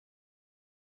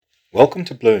Welcome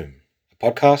to Bloom, a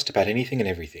podcast about anything and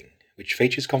everything, which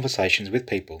features conversations with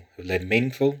people who led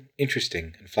meaningful,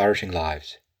 interesting, and flourishing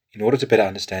lives in order to better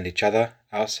understand each other,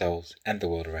 ourselves, and the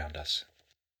world around us.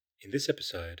 In this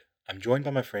episode, I'm joined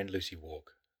by my friend Lucy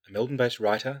Walk, a Melbourne-based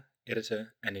writer,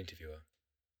 editor, and interviewer.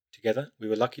 Together, we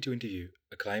were lucky to interview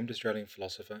acclaimed Australian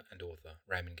philosopher and author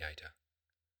Raymond Gaita.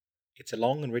 It's a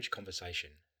long and rich conversation,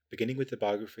 beginning with the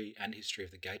biography and history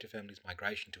of the Gaita family's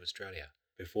migration to Australia,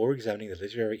 before examining the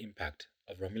literary impact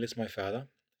of Romulus My Father,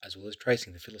 as well as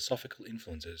tracing the philosophical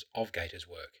influences of Gaita's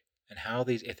work, and how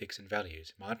these ethics and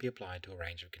values might be applied to a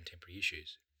range of contemporary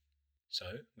issues. So,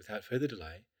 without further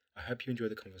delay, I hope you enjoy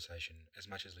the conversation as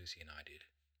much as Lucy and I did.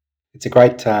 It's a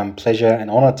great pleasure and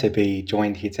honour to be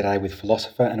joined here today with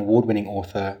philosopher and award-winning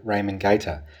author Raymond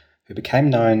Gaita, who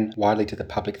became known widely to the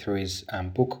public through his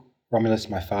book Romulus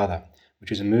My Father,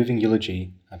 which is a moving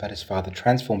eulogy about his father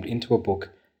transformed into a book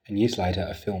and years later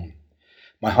a film.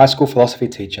 My high school philosophy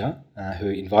teacher, who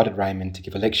invited Raymond to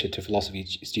give a lecture to philosophy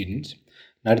students,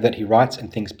 noted that he writes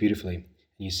and thinks beautifully, and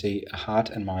you see a heart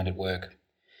and mind at work.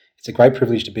 It's a great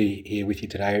privilege to be here with you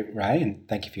today, Ray, and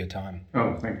thank you for your time.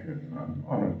 Oh, thank you. I'm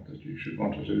honoured that you should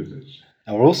want to do this.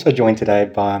 And we're also joined today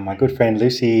by my good friend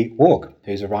Lucy Walk,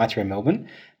 who's a writer in Melbourne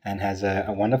and has a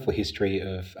wonderful history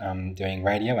of doing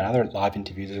radio and other live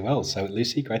interviews as well. So,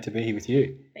 Lucy, great to be here with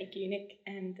you. Thank you, Nick,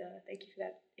 and thank you for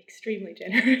that extremely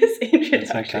generous introduction.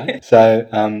 That's okay. So,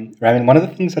 Raymond, one of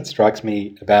the things that strikes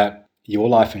me about your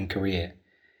life and career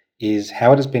is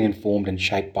how it has been informed and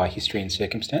shaped by history and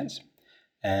circumstance,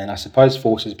 and I suppose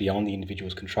forces beyond the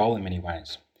individual's control in many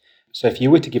ways. So if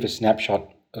you were to give a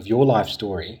snapshot of your life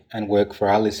story and work for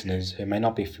our listeners who may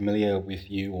not be familiar with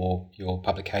you or your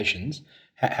publications,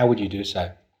 how would you do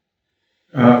so?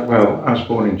 Well, I was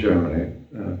born in Germany.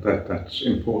 That's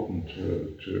important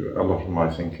to a lot of my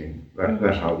thinking,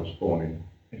 that I was born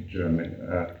in Germany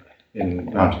in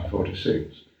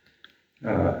 1946.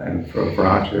 And for a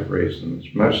variety of reasons,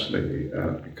 mostly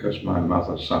because my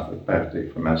mother suffered badly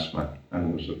from asthma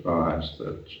and was advised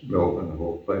that Melbourne, of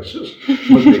all places,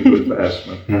 would be good for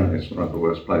asthma. It's one of the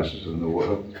worst places in the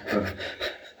world.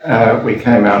 We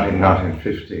came out in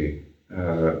 1950.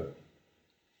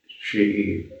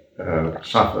 She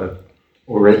suffered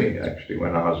already, actually,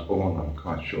 when I was born, I'm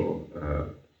quite sure,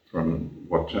 from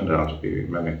what turned out to be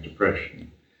manic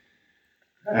depression.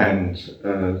 And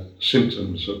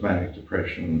symptoms of manic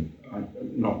depression,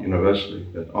 not universally,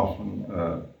 but often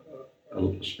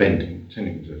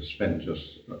tending to spend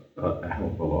just a hell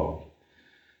of a lot.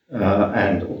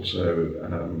 And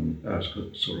also a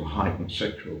sort of heightened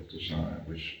sexual desire,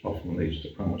 which often leads to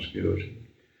promiscuity.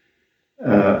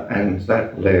 And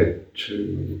that led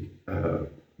to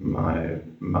my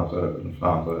mother and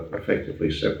father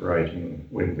effectively separating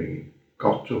when we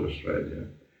got to Australia.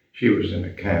 She was in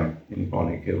a camp in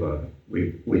Bonegilla.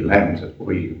 We landed,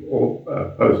 both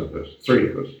of us, three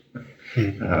of us,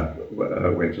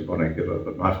 went to Bonegilla.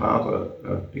 But my father,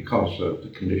 because of the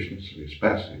conditions of his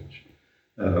passage,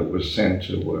 was sent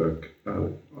to work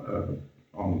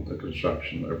on the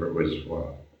construction of a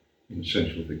reservoir in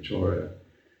central Victoria.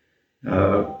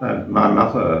 And my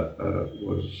mother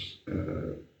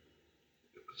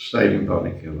stayed in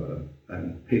Bonegilla,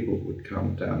 and people would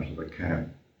come down to the camp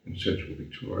in central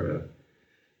Victoria.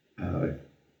 The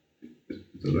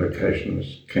location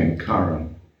was Ken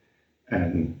Curran,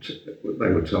 and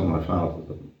they would tell my father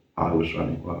that I was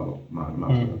running wild, my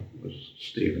mother was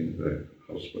stealing their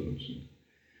husbands.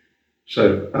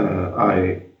 So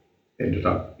I ended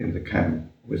up in the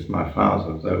camp with my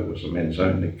father, though it was a men's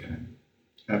only camp.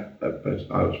 But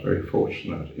I was very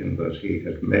fortunate in that he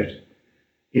had met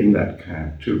in that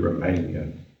camp two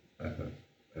Romanian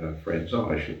friends.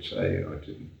 I should say, I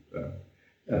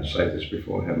didn't say this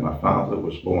beforehand. My father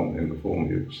was born in the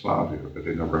former Yugoslavia, but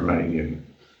in a Romanian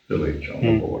village on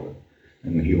the border,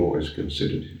 and he always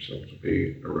considered himself to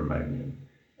be a Romanian,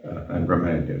 and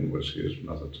Romanian was his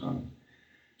mother tongue.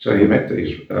 So he met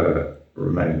these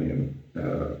Romanian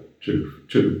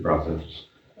two brothers,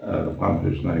 one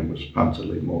whose name was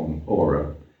Panteleimon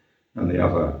Hora, and the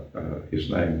other, his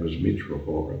name was Mitro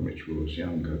Hora. Mitro was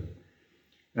younger.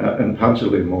 And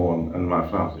Panteleimon and my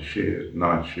father shared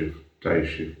night shift, day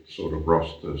shift sort of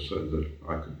rosters so that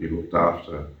I could be looked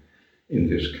after in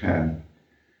this camp.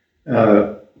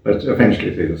 But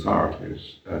eventually the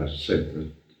authorities said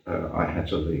that I had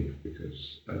to leave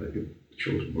because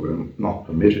children were not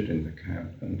permitted in the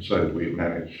camp, and so we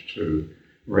managed to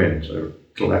rent a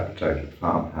dilapidated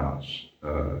farmhouse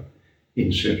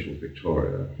in central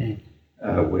Victoria,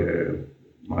 where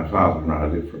my father and I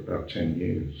lived for about 10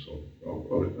 years,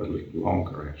 or a little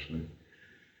longer actually.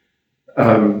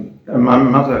 And my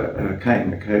mother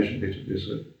came occasionally to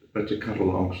visit but to cut a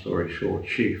long story short,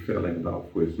 she fell in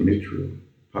love with Mitchell,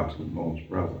 Parton Moore's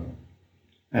brother,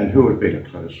 and who had been a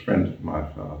close friend of my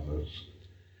father's.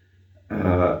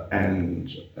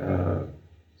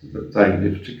 They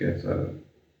lived together,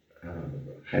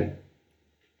 had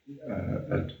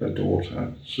a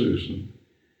daughter, Susan,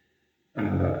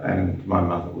 and my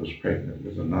mother was pregnant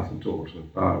with another daughter,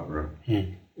 Barbara,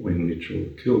 when Mitchell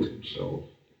killed himself,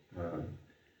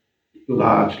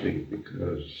 largely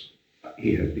because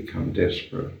he had become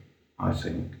desperate, I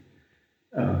think,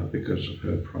 because of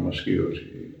her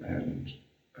promiscuity and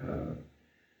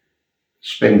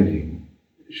spending.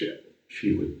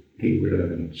 He would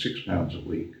earn £6 a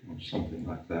week or something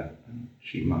like that, and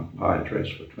she might buy a dress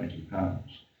for £20,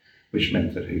 which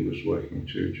meant that he was working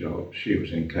 2 jobs. She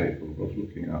was incapable of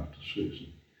looking after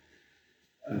Susan.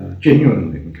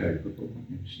 Genuinely incapable.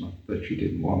 I mean, it's not that she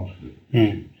didn't want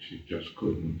to, she just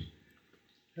couldn't.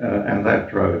 And that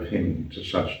drove him to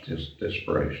such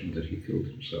desperation that he killed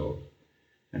himself.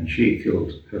 And she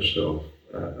killed herself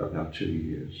about 2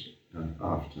 years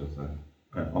after that,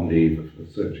 on the eve of her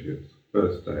 30th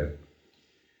birthday.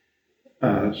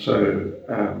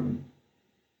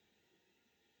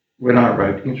 When I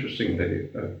wrote, interestingly,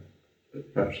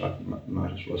 perhaps I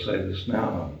might as well say this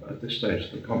now, at this stage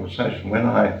of the conversation, when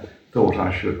I thought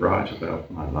I should write about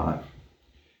my life,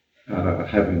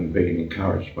 having been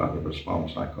encouraged by the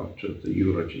response I got to the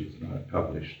eulogy that I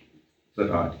published,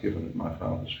 that I'd given at my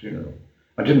father's funeral.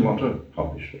 I didn't want to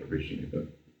publish it originally, but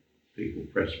people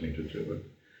pressed me to do it.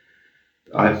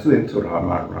 I then thought I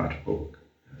might write a book,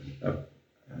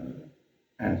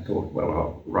 and thought, well,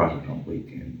 I'll write it on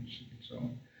weekends and so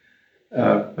on.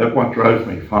 But what drove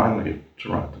me finally to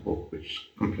write the book, which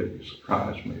completely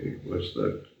surprised me, was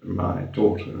that my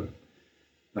daughter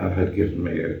had given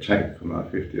me a tape for my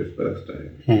 50th birthday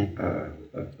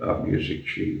of music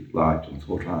she liked and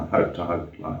thought I hoped I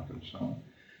would like and so on.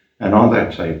 And on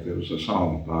that tape there was a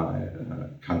song by a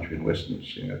country and western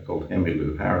singer called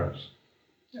Emmylou Harris.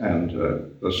 And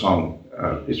the song,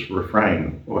 its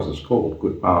refrain was called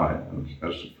Goodbye, and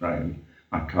as refrain,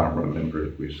 I can't remember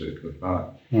if we said goodbye.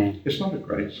 It's not a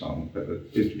great song, but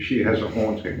she has a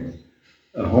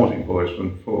haunting voice,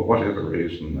 and for whatever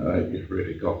reason, it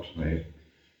really got to me.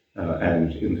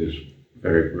 And in this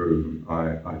very room,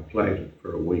 I played it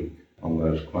for a week on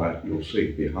those quiet, you'll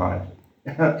see behind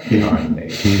me,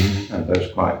 and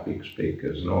those quite big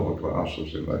speakers, and all the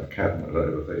glasses in that cabinet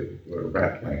over there were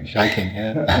rattling. Shaking,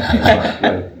 yeah.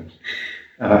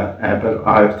 But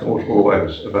I thought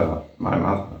always about my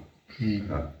mother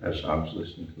as I was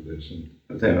listening to this. And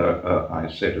then I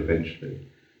said eventually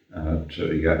to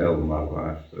Yael, my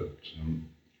wife, that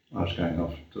I was going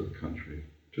off to the country,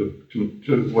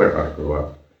 to where I grew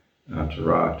up, to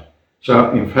write. So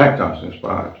in fact I was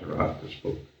inspired to write this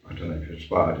book. I don't know if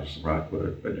inspired is the right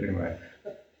word, but anyway,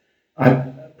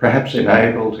 I'm perhaps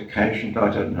enabled, occasioned, I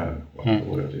don't know what the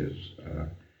word is,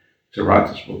 to write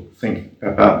this book, think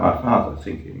about my father,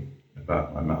 thinking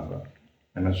about my mother.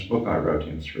 And it's a book I wrote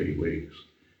in 3 weeks,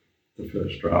 the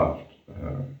first draft,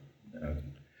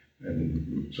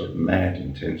 and sort of mad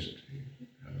intensity.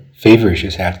 Feverish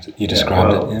is how you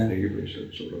described it. Yeah.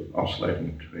 Feverish, sort of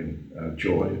oscillating between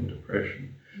joy and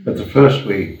depression. But the first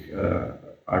week,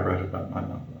 I wrote about my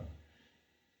mother.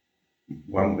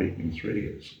 1 week in 3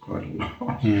 is quite a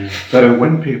lot. So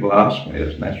when people ask me,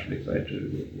 as naturally they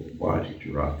do, why did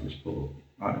you write this book?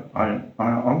 I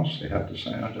honestly have to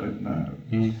say I don't know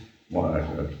why I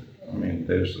wrote it. I mean,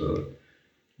 there's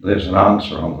an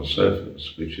answer on the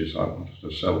surface, which is I wanted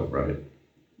to celebrate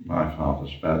my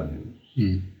father's values.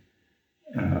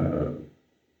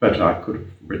 But I could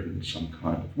have written some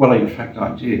kind of... Well, in fact,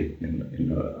 I did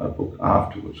in a book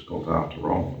afterwards called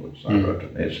After Onwards. I wrote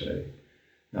an essay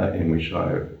in which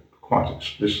I quite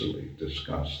explicitly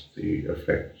discussed the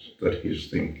effects that his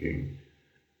thinking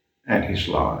and his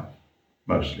life,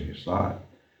 mostly his life,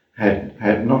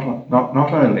 had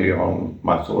not only on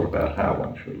my thought about how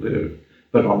one should live,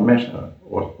 but on meta,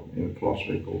 what in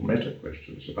philosophy called meta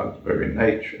questions about the very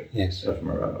nature of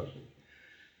morality.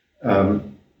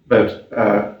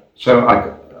 So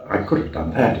I could have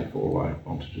done that if all I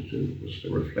wanted to do was to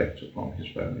reflect upon his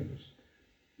values.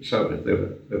 So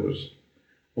there was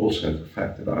also the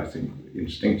fact that I think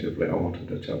instinctively I wanted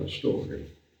to tell a story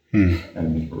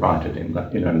and write it in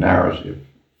a narrative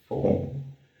form.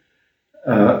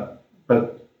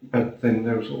 But then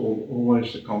there was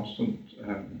always the constant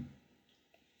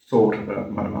thought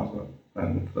about my mother,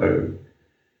 and though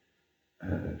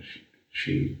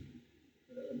she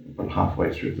well,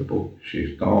 halfway through the book,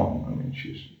 she's gone. I mean,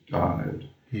 she's died.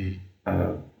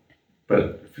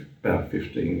 But about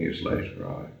 15 years later,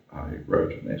 I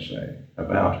wrote an essay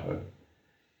about her,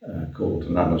 called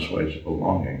An Unassuageable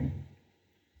Longing,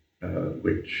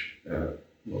 which,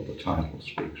 the title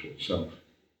speaks for itself.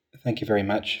 Thank you very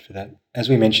much for that. As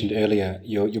we mentioned earlier,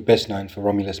 you're best known for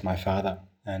Romulus, My Father,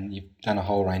 and you've done a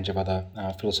whole range of other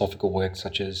philosophical works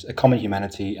such as A Common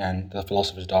Humanity and The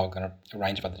Philosopher's Dog, and a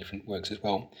range of other different works as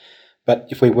well. But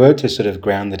if we were to sort of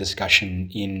ground the discussion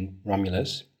in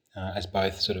Romulus as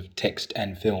both sort of text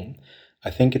and film, I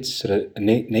think it's sort of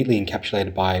neatly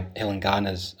encapsulated by Helen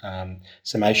Gardner's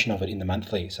summation of it in The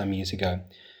Monthly some years ago.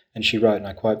 And she wrote, and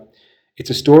I quote, "It's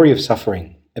a story of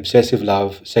suffering, obsessive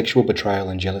love, sexual betrayal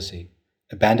and jealousy,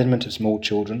 abandonment of small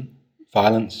children,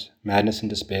 violence, madness and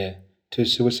despair, 2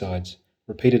 suicides,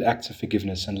 repeated acts of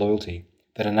forgiveness and loyalty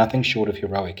that are nothing short of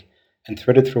heroic, and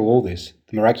threaded through all this,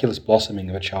 the miraculous blossoming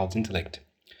of a child's intellect.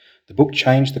 The book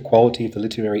changed the quality of the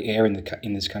literary air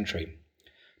in this country.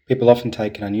 People often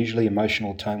take an unusually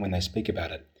emotional tone when they speak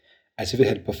about it, as if it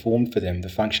had performed for them the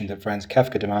function that Franz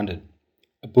Kafka demanded.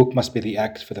 A book must be the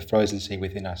act for the frozen sea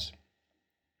within us.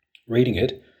 Reading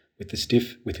it, with its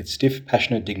stiff,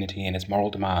 passionate dignity and its moral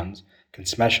demands, can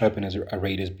smash open a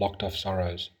reader's blocked-off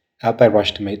sorrows. Out they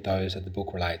rush to meet those that the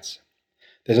book relates."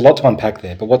 There's a lot to unpack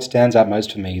there, but what stands out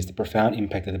most for me is the profound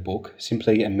impact that the book,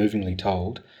 simply and movingly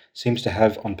told, seems to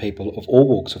have on people of all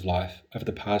walks of life over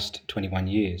the past 21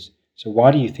 years. So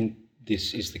why do you think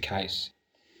this is the case?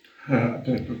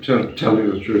 To tell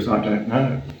you the truth, I don't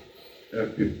know.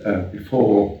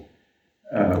 Before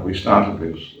we started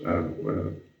this,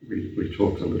 we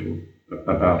talked a little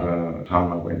about a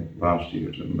time I went last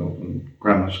year to Melbourne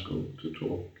Grammar School to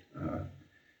talk,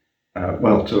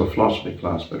 to a philosophy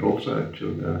class, but also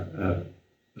to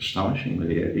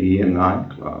astonishingly a Year 9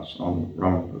 class on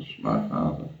Romulus, My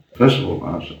Father. First of all,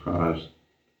 I was surprised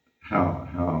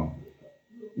how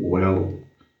well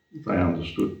they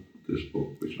understood this book,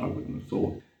 which I wouldn't have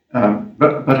thought.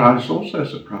 But I was also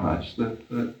surprised that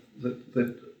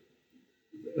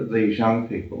these young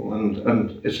people,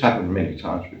 and it's happened many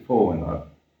times before when I've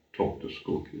talked to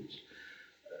school kids,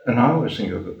 and I always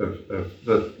think of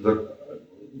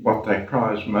what they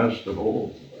prize most of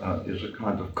all is a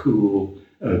kind of cool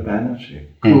urbanity,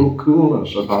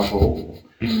 coolness above all,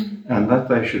 and that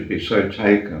they should be so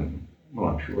taken. Well,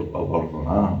 I'm sure a lot of them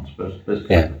aren't, but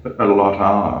a lot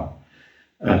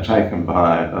are taken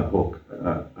by a book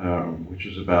which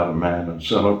is about a man and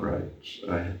celebrates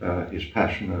his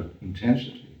passionate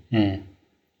intensity.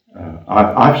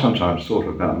 I've sometimes thought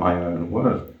about my own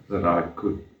work that I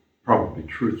could probably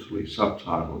truthfully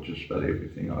subtitle just about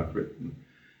everything I've written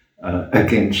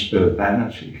against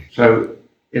urbanity. So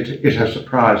it has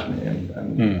surprised me,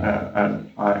 and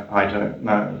I don't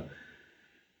know.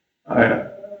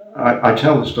 I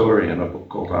tell the story in a book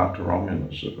called After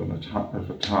Romulus of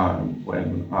a time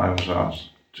when I was asked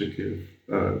to give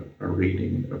a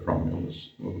reading of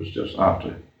Romulus. It was just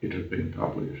after it had been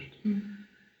published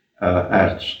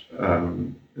at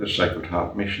the Sacred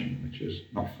Heart Mission, which is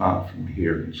not far from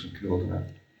here in St Kilda.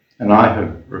 And I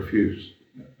had refused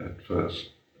at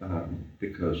first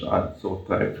because I thought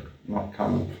they've not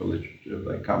come for literature,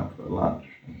 they come for lunch.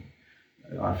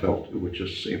 And I felt it would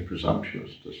just seem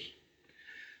presumptuous to.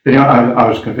 But I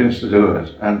was convinced to do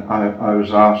it, and I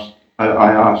was asked.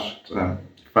 I asked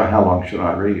for how long should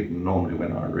I read, and normally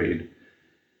when I read,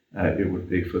 it would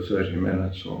be for 30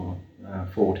 minutes or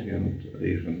 40,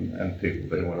 and people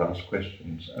then would ask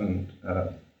questions. And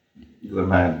the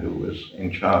man who was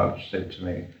in charge said to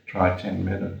me, "Try 10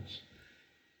 minutes."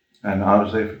 And I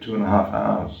was there for 2.5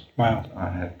 hours. Wow. I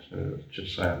had to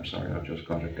just say, "I'm sorry, I've just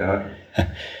got to go."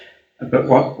 But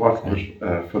what was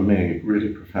for me really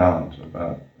profound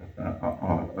about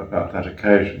that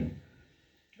occasion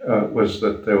was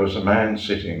that there was a man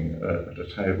sitting at a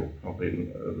table probably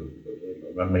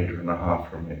 1.5 meters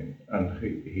from me, and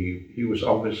he was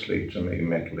obviously to me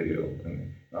mentally ill,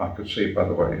 and I could see by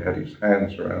the way he had his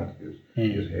hands around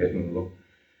his head and looked,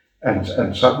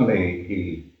 and suddenly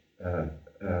he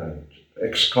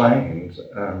exclaimed,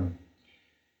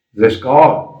 "There's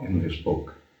God in this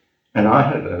book." And I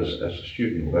had, as a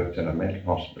student, worked in a mental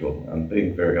hospital, and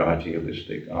being very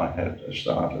idealistic, I had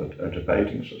started a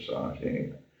debating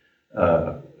society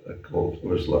called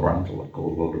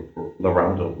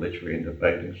Larundel Literary and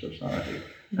Debating Society.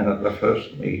 And at the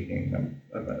first meeting,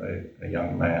 a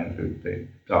young man who'd been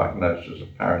diagnosed as a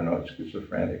paranoid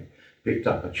schizophrenic picked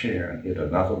up a chair and hit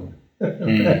another one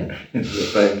into the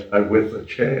face with the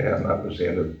chair, and that was the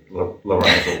end of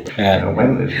Larundel. And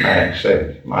when this man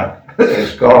said, "Mike,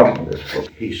 there's God in this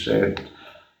book," he said,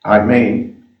 "I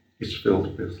mean, it's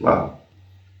filled with love."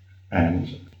 And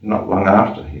not long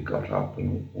after, he got up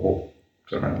and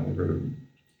walked around the room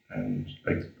and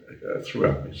threw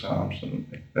up his arms, and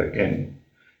again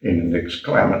in an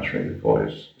exclamatory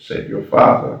voice, said, "Your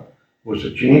father was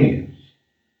a genius."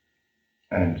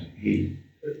 And he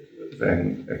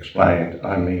then explained,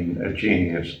 "I mean a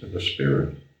genius of the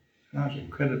spirit." And I was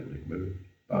incredibly moved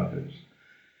by this.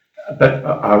 But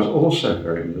I was also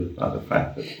very moved by the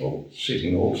fact that, well,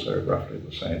 sitting also roughly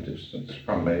the same distance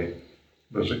from me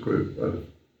was a group of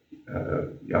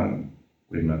young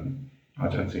women, I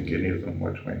don't think any of them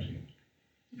were 20,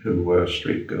 who were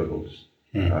street girls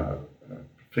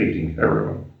feeding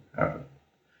heroin habit.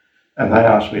 And they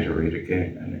asked me to read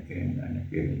again and again and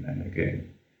again and again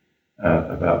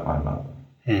about my mother.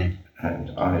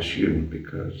 And I assumed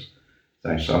because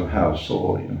they somehow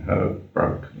saw in her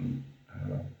broken,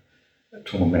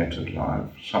 tormented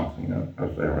life something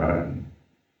of their own.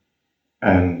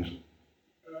 And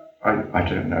I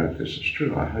don't know if this is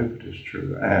true, I hope it is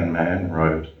true. Anne Mann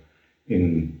wrote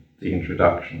in the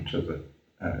introduction to the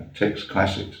Text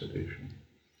Classics edition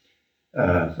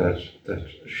that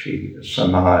she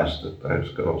surmised that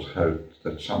those girls hoped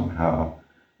that somehow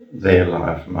their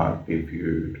life might be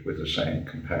viewed with the same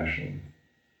compassion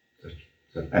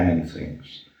that Anne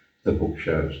thinks the book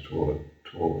shows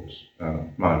towards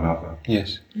my mother.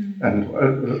 Yes. And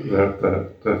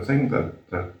the thing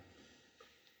that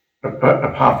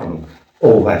apart from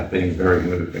all that being very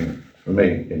moving for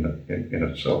me in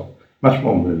itself, much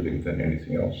more moving than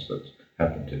anything else that's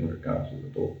happened in regard to the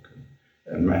book,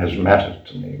 and has mattered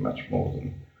to me much more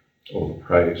than all the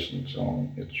praise and so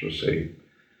on it's received,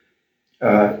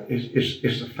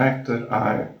 is the fact that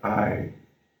I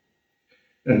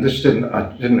and this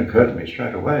didn't occur to me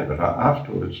straight away, but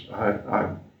afterwards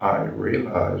I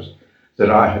realised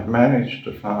that I had managed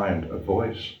to find a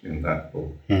voice in that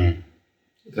book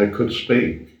that could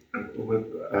speak with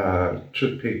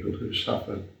to people who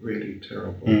suffered really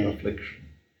terrible affliction,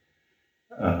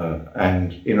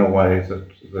 and in a way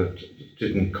that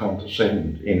didn't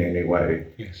condescend in any way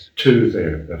to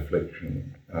their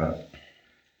affliction.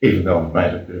 Even though I've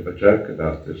made a bit of a joke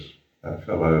about this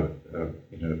fellow,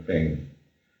 being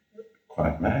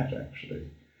quite mad actually,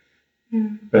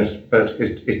 but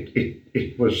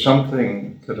it was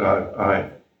something that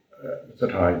I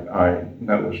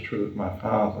know was true of my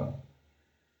father,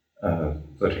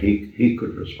 that he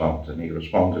could respond, and he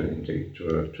responded indeed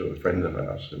to a friend of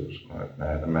ours who was quite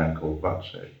mad, a man called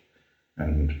Wacek,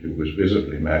 and who was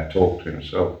visibly mad, talked to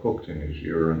himself, cooked in his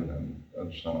urine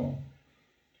and so on,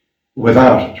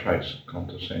 without a trace of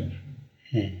condescension.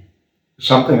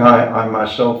 Something I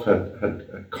myself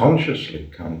had consciously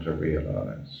come to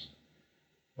realise,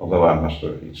 although I must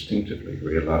have instinctively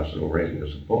realised it already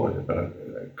as a boy, but I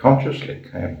consciously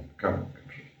come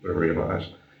to realise,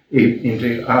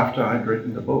 indeed after I'd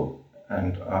written the book,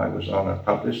 and I was on a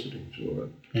publicity tour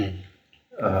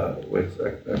with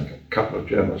a couple of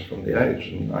journalists from The Age,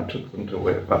 and I took them to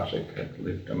where Wacek had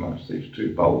lived amongst these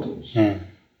two boulders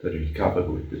that he covered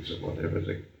with bits of whatever.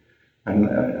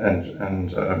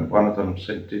 And one of them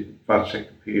said, "Did Wacek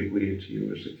appear weird to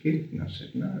you as a kid?" And I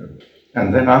said, "No."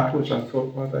 And then afterwards I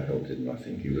thought, why the hell didn't I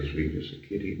think he was weird as a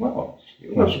kid? He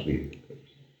was weird.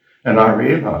 And I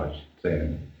realised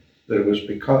then that it was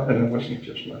because, and it wasn't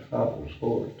just my father was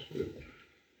forward to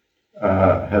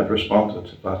had responded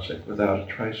to Wacek without a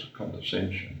trace of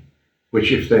condescension,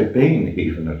 which if there'd been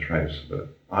even a trace of it,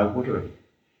 I would have,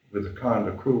 with a kind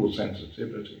of cruel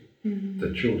sensitivity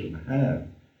that children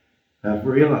have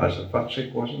realised that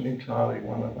Wacek wasn't entirely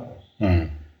one of us.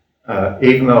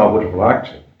 Even though I would have liked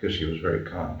him, because he was very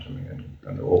kind to me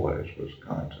and always was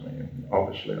kind to me, and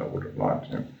obviously I would have liked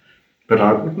him, but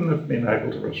I wouldn't have been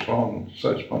able to respond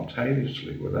so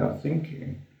spontaneously without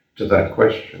thinking to that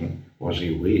question, was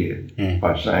he weird,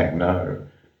 by saying no,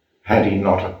 had he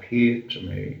not appeared to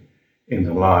me in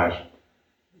the light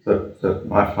that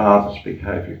my father's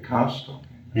behaviour cast on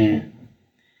him.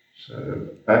 So,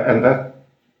 and that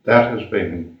has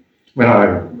been, when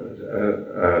I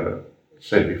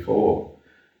said before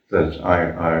that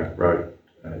I wrote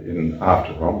in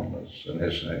After Romulus an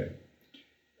essay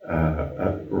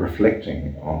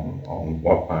reflecting on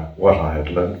what I had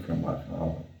learned from my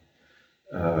father,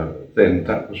 then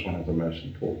that was one of the most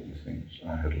important things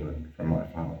I had learned from my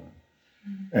father,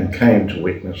 and came to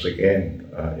witness again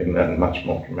in a much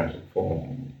more dramatic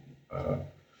form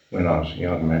when I was a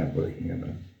young man working in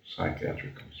a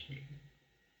psychiatric hospital.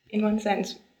 In one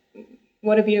sense,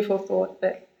 what a beautiful thought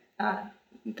that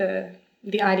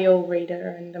the ideal reader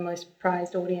and the most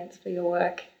prized audience for your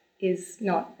work is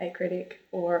not a critic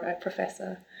or a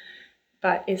professor,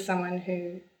 but is someone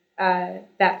who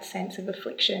that sense of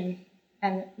affliction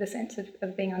and the sense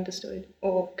of being understood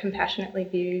or compassionately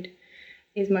viewed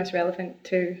is most relevant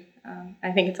to.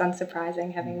 I think it's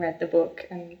unsurprising, having read the book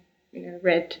and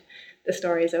read the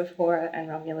stories of Hora and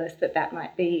Romulus, that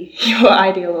might be your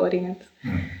ideal audience.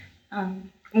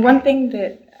 One thing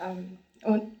that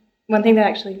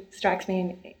actually strikes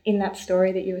me in that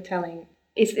story that you were telling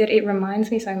is that it reminds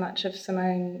me so much of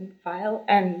Simone Weil,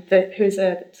 who's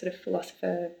a sort of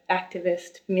philosopher,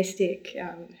 activist, mystic,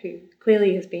 who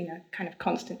clearly has been a kind of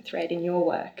constant thread in your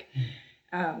work.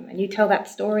 And you tell that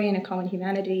story in A Common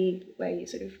Humanity, where you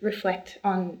sort of reflect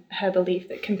on her belief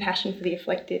that compassion for the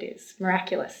afflicted is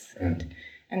miraculous, and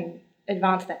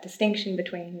advance that distinction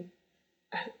between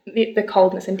the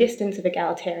coldness and distance of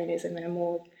egalitarianism and a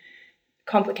more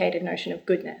complicated notion of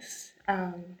goodness.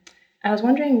 I was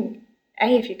wondering,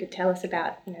 if you could tell us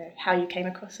about, how you came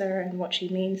across her and what she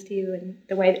means to you and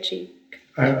the way that she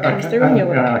comes through in your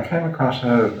work. I came across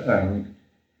her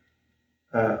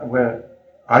where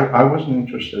I wasn't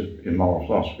interested in moral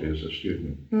philosophy as a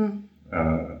student.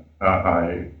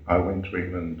 I went to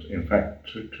England, in fact,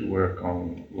 to work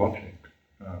on logic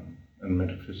and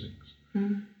metaphysics.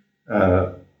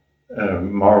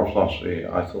 Moral philosophy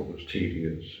I thought was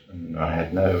tedious, and I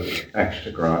had no axe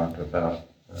to grind about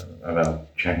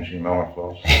changing moral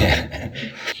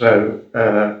philosophy. So,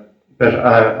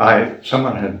 but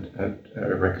someone had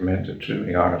recommended to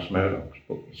me Iris Murdoch's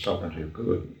book, The Sovereignty of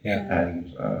Good,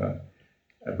 and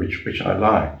which I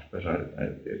liked, but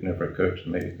it never occurred to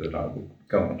me that I would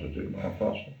go on to do moral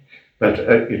philosophy. But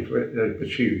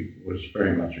she was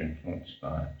very much influenced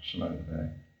by Simone Weil.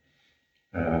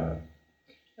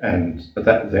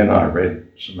 Then I read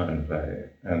Simone Weil,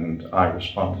 and I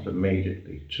responded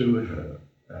immediately to her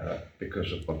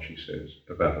because of what she says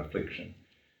about affliction.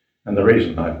 And the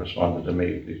reason I responded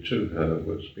immediately to her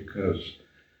was because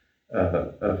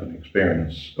of an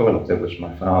experience. Well, there was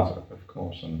my father, of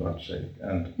course, and Wojciech,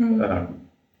 and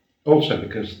also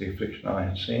because of the affliction I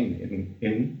had seen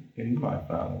in my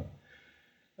father,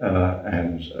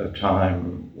 and a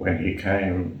time when he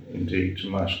came indeed to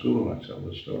my school. I tell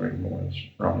the story more as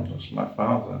Romulus, my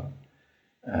father,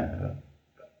 and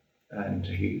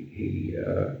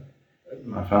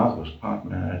my father was quite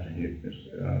mad.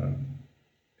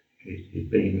 He'd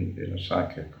been in a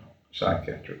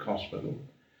psychiatric hospital,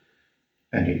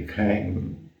 and he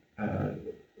came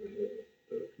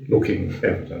looking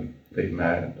evidently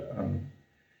mad.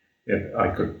 I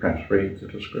could perhaps read the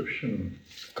description,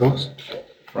 of course,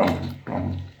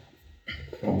 from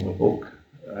the book,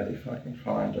 if I can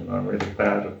find it. I'm really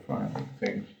bad at finding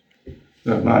things.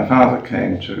 But my father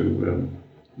came to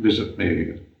visit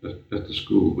me at the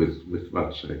school with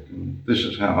Wojciech, and this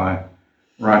is how I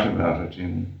write about it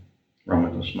in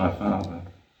Romulus, my father.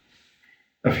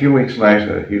 A few weeks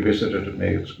later, he visited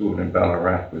me at school in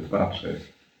Ballarat with Wojciech.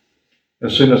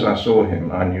 As soon as I saw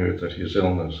him, I knew that his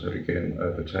illness had again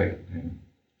overtaken him.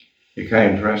 He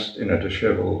came dressed in a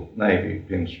dishevelled navy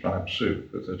pinstripe suit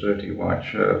with a dirty white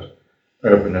shirt,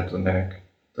 open at the neck,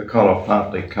 the collar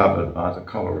partly covered by the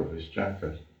collar of his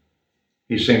jacket.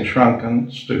 He seemed shrunken,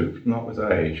 stooped, not with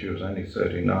age, he was only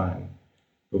 39,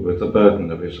 but with the burden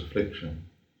of his affliction.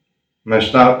 Most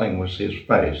startling was his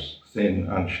face, thin,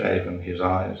 unshaven, his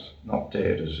eyes, not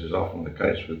dead as is often the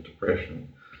case with depression,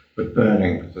 but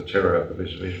burning with the terror of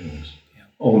his visions,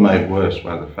 all made worse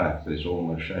by the fact that his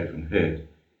almost shaven head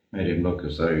made him look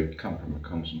as though he'd come from a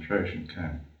concentration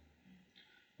camp.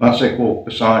 Wojciech walked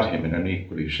beside him in an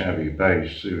equally shabby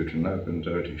beige suit and open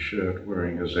dirty shirt,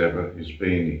 wearing as ever his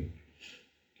beanie.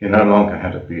 He no longer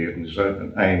had a beard, and his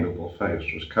open, amiable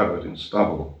face was covered in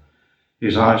stubble.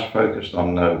 His eyes focused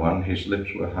on no one, his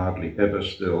lips were hardly ever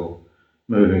still,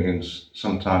 moving in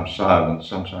sometimes silent,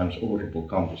 sometimes audible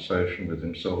conversation with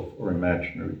himself or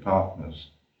imaginary partners.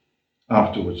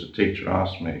 Afterwards, a teacher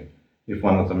asked me if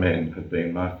one of the men had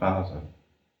been my father.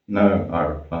 No, I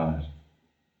replied.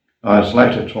 I was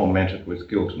later tormented with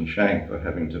guilt and shame for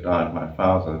having denied my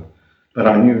father, but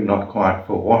I knew not quite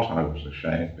for what I was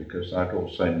ashamed, because I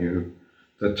also knew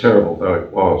that, terrible though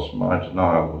it was, my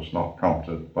denial was not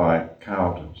prompted by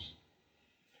cowardice.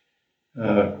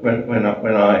 When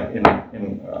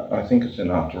I think it's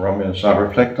in After Romulus, I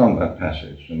reflect on that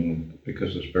passage, and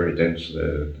because it's very dense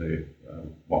there,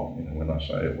 when I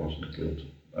say it wasn't guilt,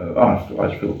 I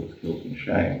was filled with guilt and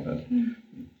shame.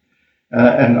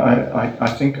 And I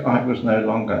think I was no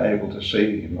longer able to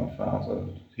see in my father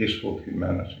his full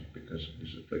humanity because of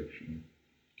his affliction.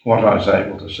 What I was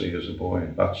able to see as a boy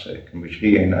in Wojciech, and which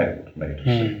he enabled me to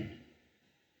see,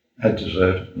 had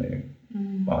deserted me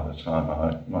by the time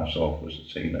I myself was a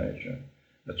teenager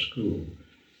at school.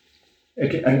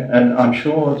 And I'm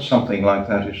sure something like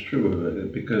that is true,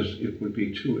 because it would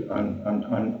be too.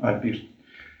 I'd be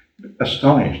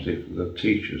astonished if the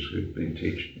teachers who've been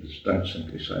teaching this don't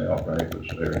simply say, "Oh, Ray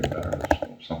was very embarrassed,"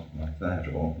 or something like that,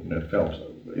 or felt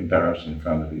embarrassed in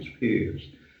front of his peers.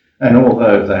 And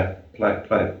although that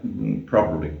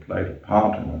probably played a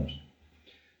part in it,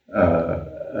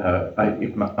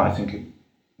 I think it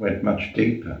went much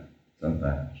deeper than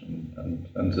that.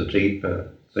 And the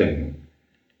deeper thing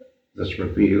that's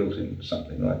revealed in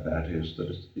something like that is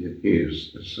that it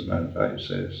is, as Simone Weil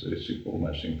says, that it's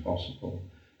almost impossible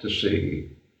to see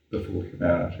the full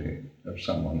humanity of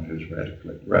someone who's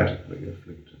radically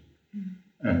afflicted.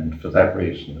 And for that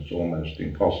reason, it's almost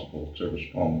impossible to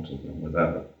respond to them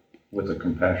with a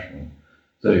compassion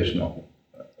that is not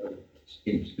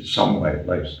in some way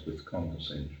laced with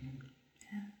condescension.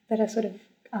 That a sort of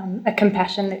a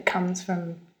compassion that comes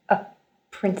from a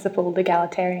principled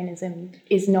egalitarianism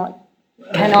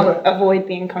cannot avoid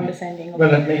being condescending.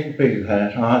 Well, it needn't be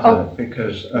that either,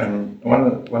 because I don't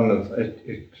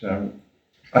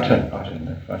know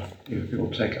if it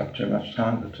will take up too much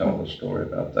time to tell the story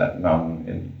about that nun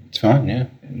in. It's fine, yeah.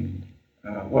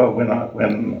 When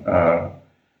I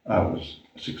was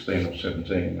 16 or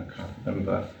 17, I can't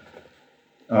remember.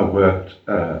 I worked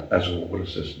as a ward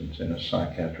assistant in a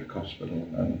psychiatric hospital,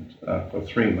 and for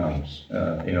 3 months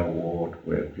in a ward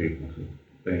where people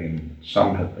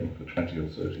some had been for 20 or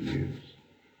 30 years.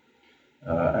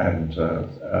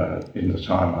 In the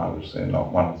time I was there,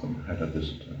 not one of them had a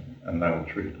visitor, and they were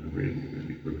treated really,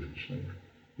 really brutishly.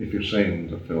 If you've seen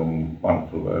the film One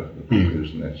Flew Over the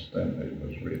Cuckoo's Nest, then it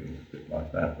was really a bit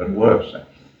like that, but worse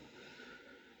actually.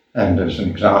 And as an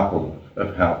example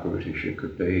of how brutish it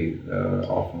could be,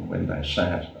 often when they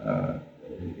sat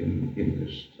in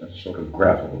this sort of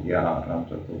gravel yard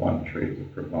under the one tree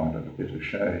that provided a bit of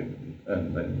shade,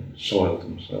 and then soiled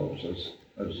themselves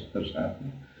as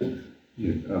happened,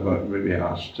 you were really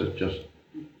asked to just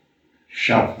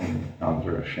shove them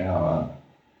under a shower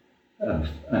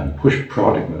and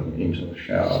prodding them into the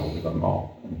shower with a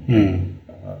mop, and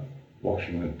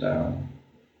washing it down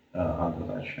under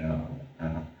that shower.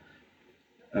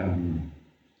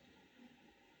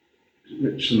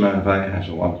 Simone Weil has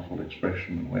a wonderful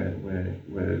expression where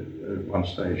at one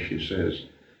stage she says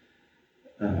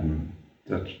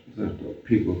that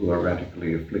people who are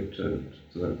radically afflicted,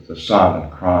 the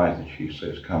silent cry that she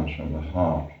says comes from the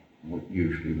heart,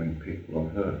 usually when people are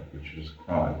hurt, which is the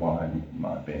cry, why am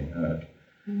I being hurt,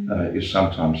 is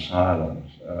sometimes silent,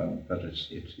 but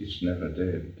it's never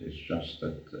dead. It's just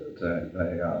that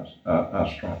they are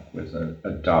struck with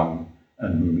a dumb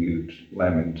and mute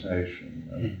lamentation.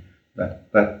 And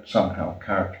that somehow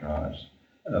characterised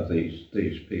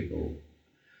these people.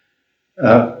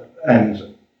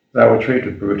 And they were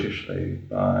treated brutishly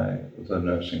by the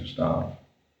nursing staff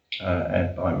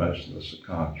and by most of the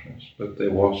psychiatrists. But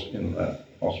there was in that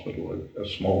hospital a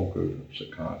small group of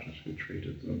psychiatrists who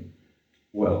treated them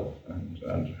well and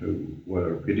who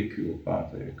were ridiculed by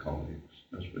their colleagues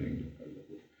as being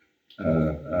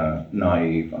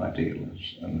naive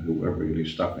idealists and who were really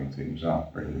stuffing things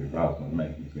up really rather than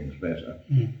making things better.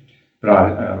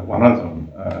 But one of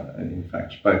them, in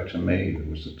fact, spoke to me. It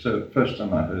was the first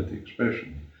time I heard the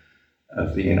expression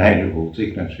of the inalienable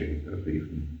dignity of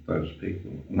even those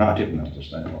people. And I didn't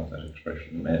understand what that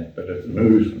expression meant, but it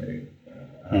moved me.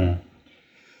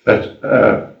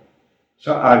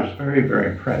 So I was very,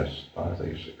 very impressed by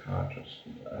these psychiatrists,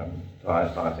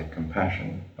 by their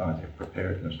compassion, by their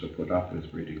preparedness to put up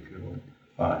with ridicule,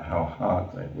 by how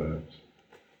hard they worked.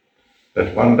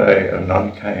 But one day a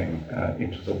nun came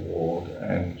into the ward,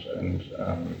 and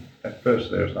at first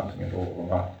there was nothing at all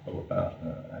remarkable about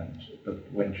her, but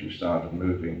when she started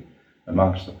moving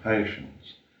amongst the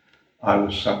patients, I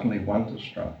was suddenly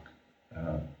wonderstruck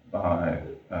by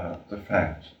the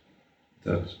fact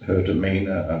that her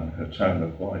demeanour and her tone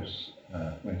of voice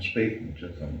when speaking to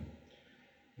them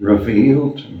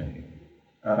revealed to me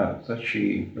that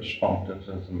she responded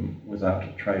to them without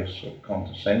a trace of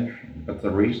condescension. But the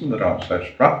reason that I was so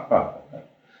struck by that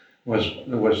was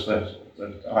that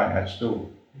I had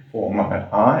still before my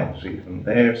eyes, even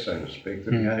there, so to speak,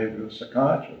 the behaviour of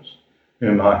psychiatrists,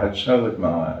 whom I had so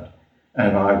admired,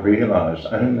 and I realised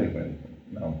only when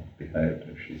the nun behaved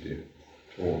as she did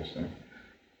towards them,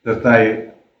 that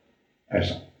they,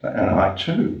 and I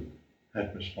too,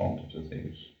 had responded to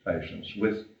these patients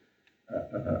with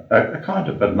a kind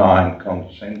of benign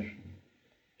condescension.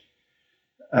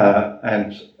 There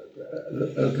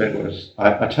was,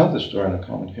 I tell this story in A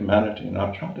Common Humanity, and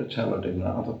I've tried to tell it in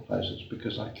other places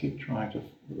because I keep trying to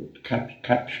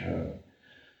capture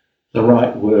the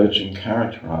right words in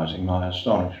characterising my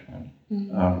astonishment.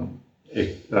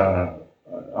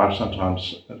 I've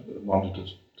sometimes wanted to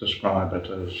describe it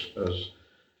as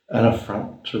an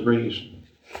affront to reason.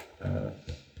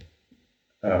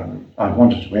 I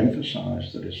wanted to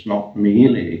emphasise that it's not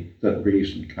merely that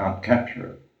reason can't capture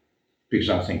it, because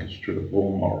I think it's true of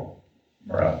all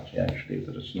morality actually,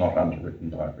 that it's not underwritten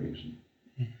by reason.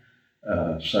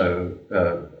 So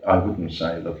I wouldn't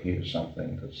say, look, here's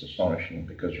something that's astonishing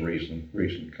because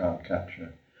reason can't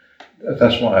capture.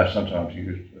 That's why I sometimes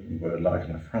use the word like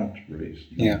an affront to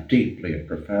reason, deeply and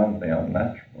profoundly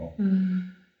unnatural.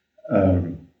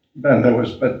 And there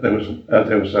was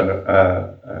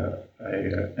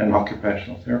an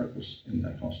occupational therapist in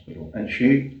that hospital, and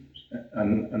she,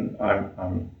 and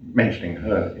I'm mentioning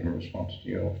her in response to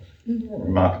your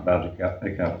remark about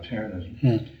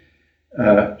egalitarianism.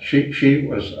 She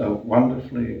was a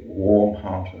wonderfully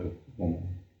warm-hearted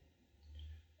woman,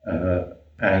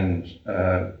 and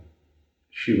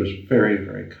she was very,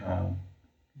 very calm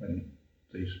when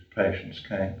these patients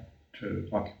came to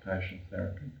occupational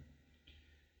therapy.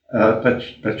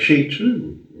 But she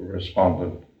too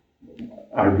responded.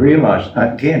 I realised,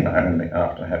 again, only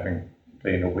after having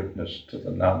been a witness to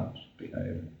the nuns'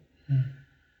 behaviour,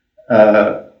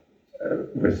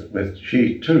 with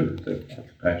she too, the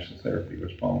occupational therapy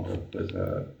responded with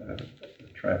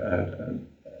an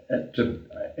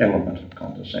element of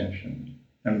condescension.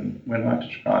 And when I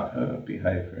describe her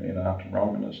behaviour in Arte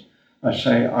Romanus, I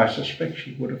say I suspect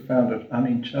she would have found it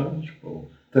unintelligible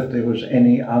that there was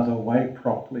any other way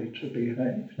properly to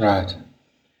behave. Right.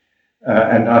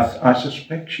 And I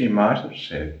suspect she might have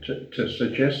said, to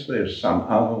suggest there's some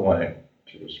other way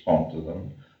to respond to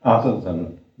them, other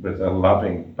than with a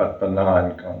loving but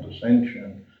benign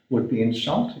condescension, would be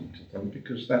insulting to them,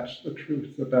 because that's the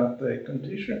truth about their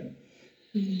condition.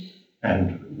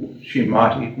 And she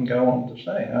might even go on to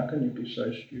say, how can you be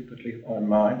so stupidly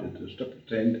high-minded as to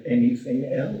pretend anything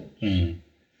else?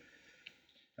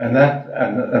 And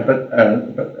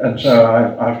so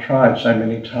I've tried so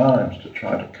many times to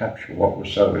try to capture what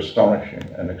was so astonishing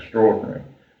and extraordinary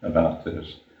about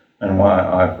this, and why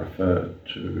I've referred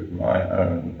to my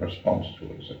own response to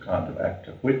it as a kind of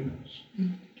active witness,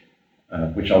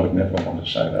 which I would never want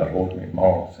to say about ordinary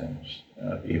moral things,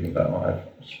 even though I've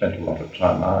spent a lot of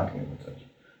time arguing with it.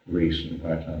 Reason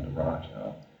won't underwrite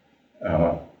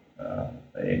our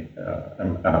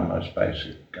most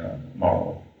basic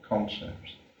moral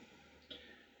concepts.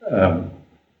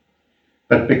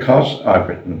 But because I've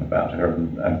written about her,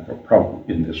 and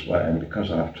probably in this way, and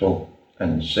because I've talked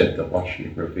and said that what she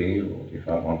revealed, if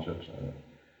I wanted to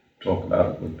talk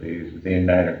about it, would be the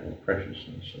inalienable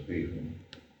preciousness of even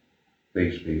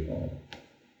these people.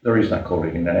 The reason I call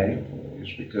it inalienable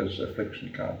is because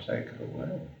affliction can't take it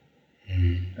away.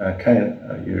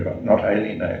 You are not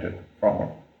alienated from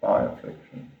it by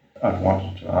affliction. I've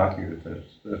wanted to argue that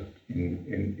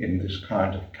in this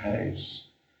kind of case,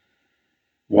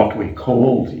 what we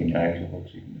call the inalienable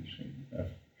dignity of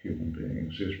human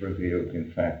beings is revealed,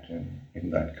 in fact, in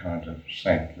that kind of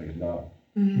saintly love.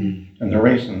 And the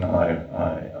reason I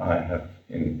have,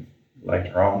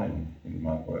 later on in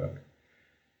my work,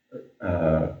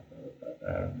 though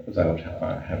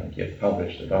I haven't yet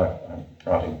published it, I'm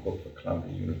writing a book for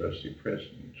Columbia University Press,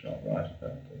 in which I'll write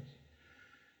about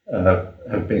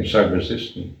this, have been so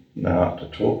resistant now to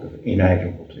talk of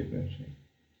inalienable dignity,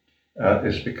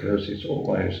 is because it's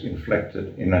always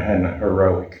inflected in an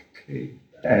heroic key.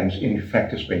 And in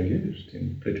fact it's been used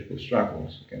in political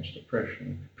struggles against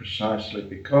oppression precisely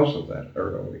because of that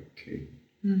heroic key.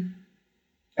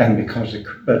 And because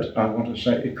but I want to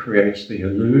say it creates the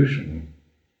illusion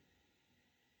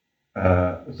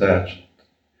that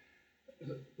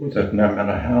no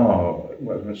matter how,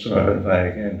 so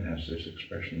Hervé again has this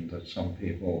expression that some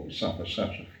people suffer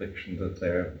such affliction that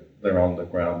they're on the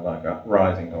ground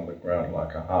writhing on the ground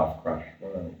like a half-crushed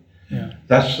worm.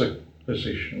 That's the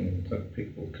position that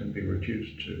people can be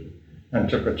reduced to, and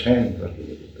to pretend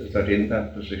that in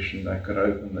that position they could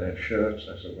open their shirts,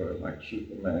 as it were, like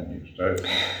Superman used to open.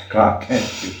 Clark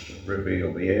Kent used to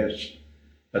reveal the S,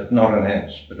 but not an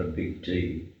S, but a big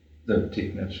D. The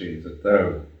dignity that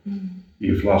though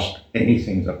you've lost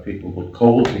anything that people would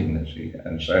call dignity,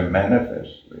 and so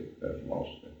manifestly they've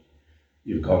lost it,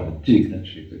 you've got a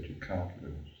dignity that you can't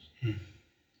lose.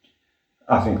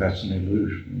 I think that's an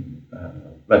illusion,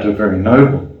 but a very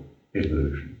noble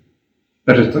illusion.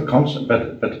 But it's the concept.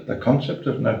 But the concept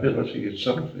of nobility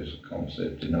itself is a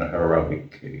concept in a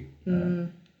heroic key.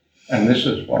 And this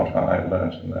is what I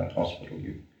learnt in that hospital.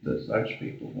 That those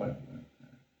people weren't.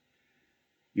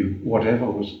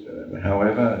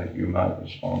 However you might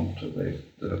respond to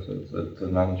the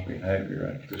nun's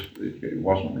behaviour, it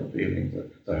wasn't revealing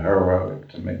the heroic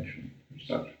dimension of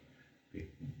such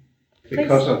people.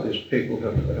 Because of this, people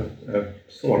have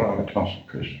thought I'm a Protestant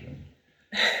Christian,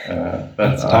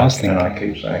 but I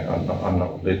keep saying I'm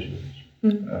not religious,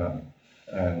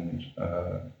 and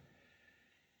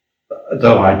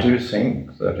Though I do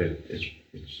think that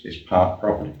it's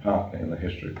probably partly in the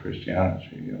history of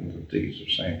Christianity and the deeds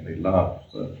of saintly love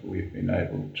that we've been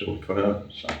able to affirm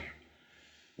such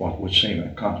what would seem a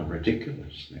kind of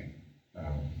ridiculous thing.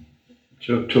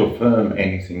 To affirm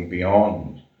anything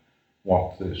beyond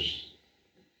what this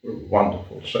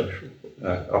wonderful social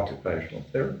occupational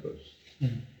therapist,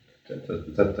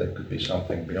 that there could be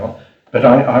something beyond.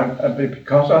 But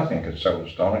because I think it's so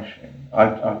astonishing,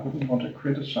 I wouldn't want to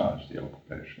criticise the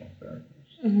occupational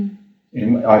therapist.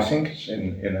 I think it's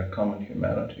in a common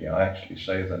humanity. I actually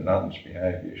say the nun's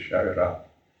behaviour showed up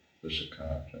the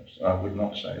psychiatrist. I would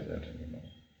not say that anymore,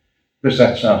 because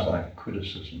that sounds like a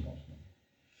criticism of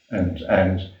them,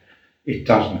 and it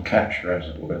doesn't capture, as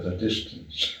it were, the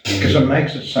distance, because it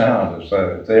makes it sound as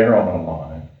though they're on a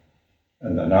line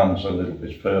and the nun's a little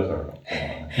bit further up the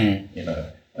line. You know,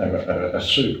 a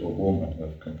superwoman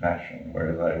of compassion,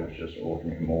 where they were just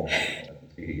ordinary mortals.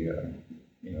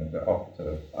 The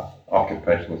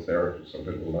occupational therapist a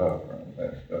little lower, and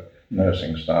the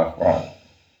nursing staff right.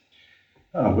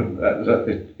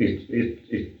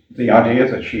 The idea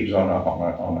that she's on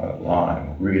a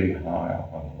line really high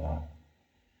up on a line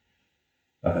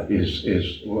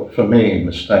is for me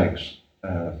mistakes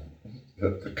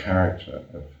the character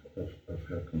of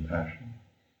her compassion.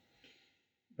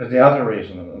 But the other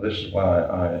reason, and this is why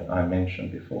I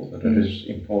mentioned before, that it is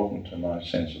important to my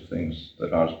sense of things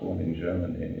that I was born in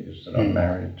Germany, is that I'm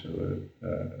married to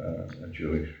a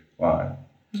Jewish wife.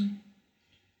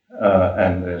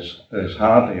 And there's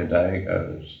hardly a day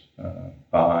goes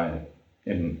by,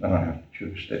 and I have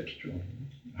Jewish stepchildren,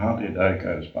 hardly a day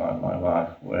goes by in my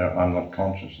life where I'm not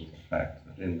conscious of the fact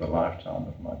that in the lifetime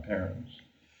of my parents,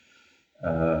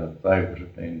 they would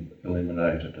have been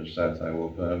eliminated as though they were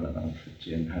vermin unfit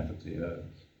to inhabit the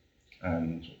earth.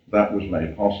 And that was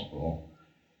made possible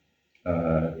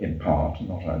in part,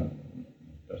 not only,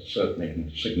 but certainly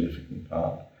in significant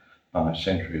part, by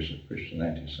centuries of Christian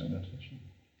anti-Semitism.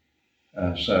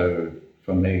 So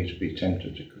for me to be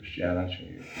tempted to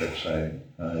Christianity, let's say,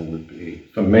 would be,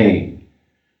 for me,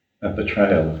 a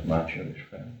betrayal of my Jewish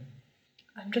family.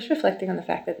 I'm just reflecting on the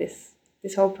fact that this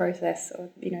whole process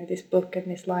of, this book and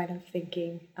this line of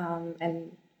thinking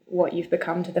and what you've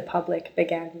become to the public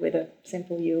began with a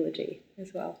simple eulogy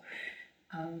as well.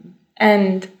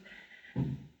 And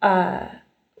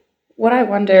what I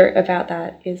wonder about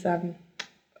that is,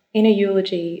 in a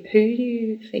eulogy, who do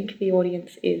you think the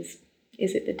audience is?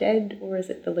 Is it the dead or is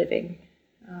it the living?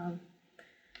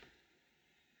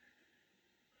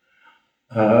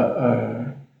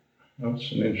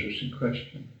 That's an interesting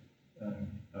question.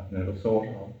 I've never thought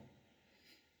of.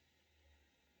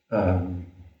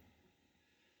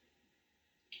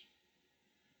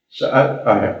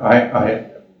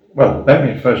 Well, let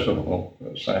me first of all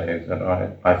say that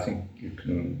I think you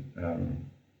can,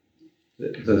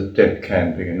 the dead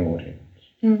can be an audience.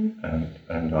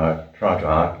 And I try to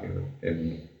argue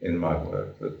in my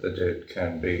work that the dead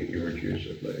can be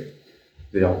irreducibly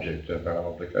the object of our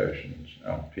obligations,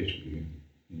 our pity,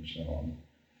 and so on.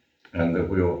 And that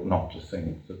we ought not to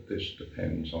think that this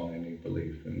depends on any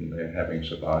belief in their having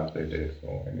survived their death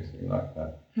or anything like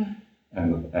that.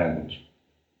 And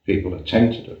people are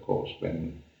tempted, of course,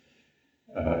 when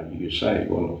you say,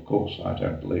 well, of course, I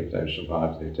don't believe they've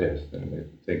survived their death, then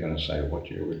they're going to say what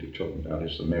you're really talking about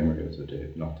is the memory of the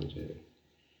dead, not the dead,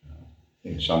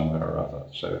 in some way or other.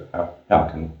 So how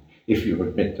can, if you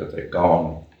admit that they're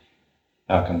gone,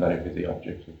 how can they be the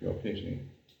object of your pity?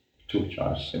 To which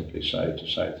I simply say, to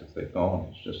say that they're gone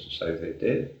is just to say they're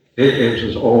dead. It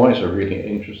was always a really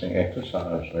interesting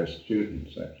exercise for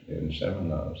students, actually, in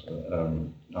seminars.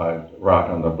 I write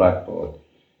on the blackboard,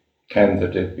 can the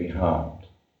dead be harmed?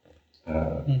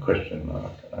 Question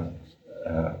mark.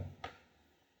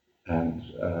 And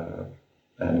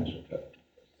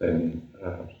then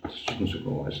students would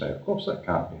always say, of course they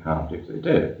can't be harmed if they're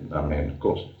dead. I mean, of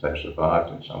course, if they survived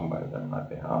in some way, they might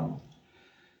be harmed.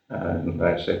 And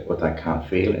they said, well, they can't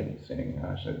feel anything.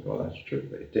 I said, well, that's true,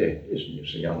 they're dead. Isn't you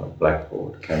see on the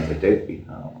blackboard, can the dead be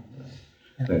harmed?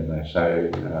 Then they say,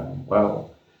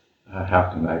 well, how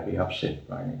can they be upset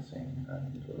by anything?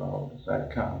 And well, they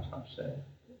can't upset.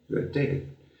 They're dead.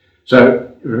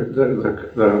 So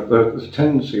the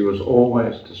tendency was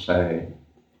always to say,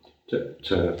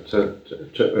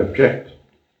 to object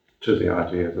to the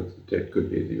idea that the dead could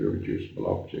be the irreducible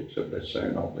objects of, let's say,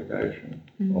 an obligation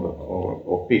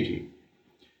or pity.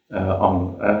 It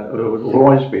would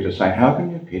always be to say, how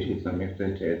can you pity them if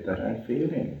they're dead? They don't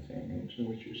feel anything. And to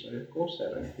which you say, of course they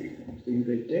don't feel anything,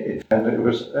 they're dead. And it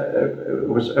was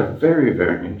a very,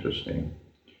 very interesting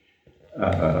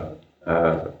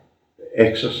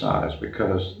exercise,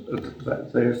 because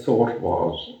their thought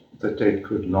was that there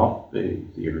could not be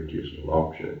the irreducible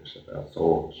objects of our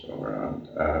thoughts around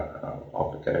our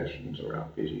obligations or our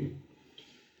pity,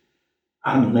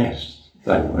 unless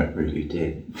they weren't really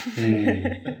dead.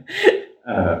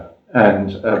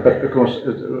 But of course,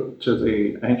 to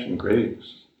the ancient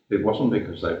Greeks, it wasn't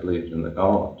because they believed in the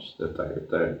gods that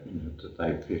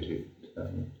they pitied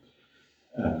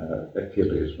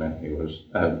Achilles when he was,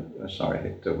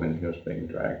 Hector when he was being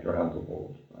dragged around the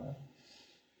walls.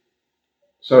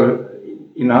 So,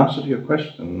 in answer to your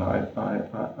question,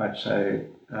 I'd say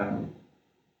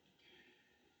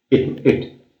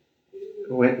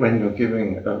when you're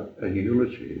giving a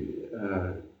eulogy,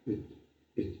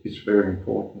 it's very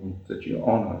important that you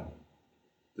honour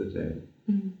the dead.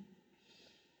 Mm-hmm.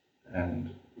 And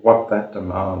what that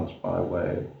demands by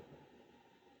way,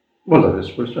 well, of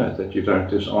this respect, that you don't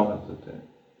dishonour the dead.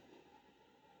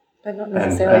 But not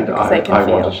necessarily because they can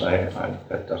feel. I want to say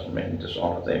that doesn't mean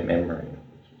dishonour their memory,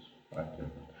 which is quite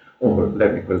different. Or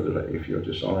let me put it, if you're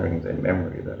dishonouring their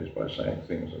memory, that is by saying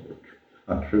things that are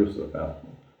untruthful about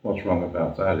them. What's wrong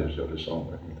about that is you're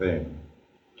dishonouring them.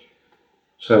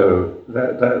 So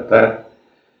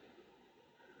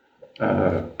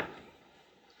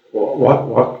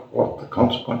what the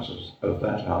consequences of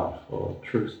that are for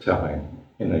truth-telling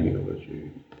in a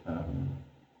eulogy,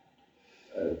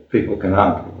 people can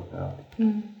argue about.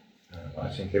 Mm. I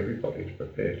think everybody's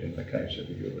prepared in the case of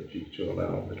a eulogy to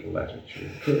allow a little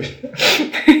latitude for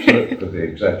the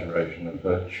exaggeration of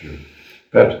virtue.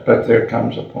 But there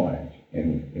comes a point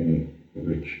in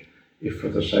which, if for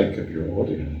the sake of your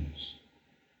audience,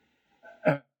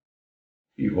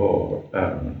 your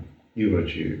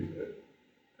eulogy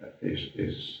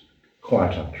is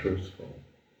quite untruthful,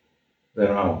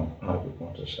 then I would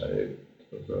want to say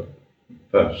the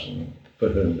person for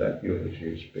whom that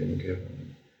eulogy is being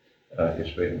given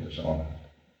is being dishonoured.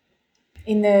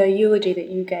 In the eulogy that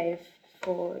you gave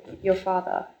for your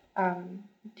father,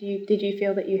 did you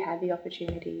feel that you had the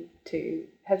opportunity to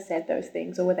have said those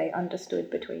things, or were they understood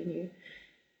between you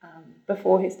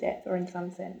before his death, or in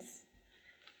some sense?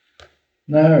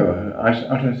 No,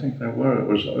 I don't think there were. It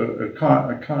was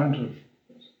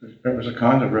a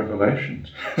kind of revelation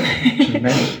to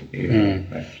me,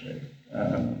 actually.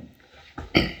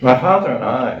 My father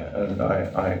and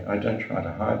I don't try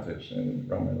to hide this in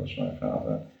Romulus, my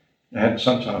father, had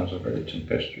sometimes a very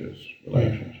tempestuous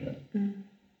relationship. Mm.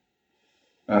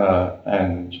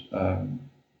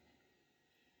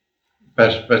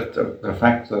 But the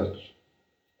fact that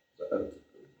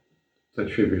the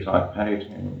tribute I paid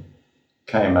him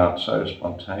came out so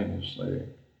spontaneously,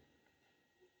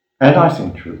 and I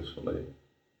think truthfully.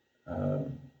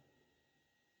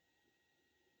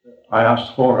 I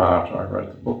asked Hoare after I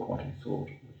wrote the book what he thought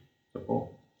of the book.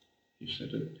 He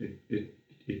said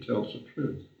it tells the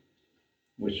truth,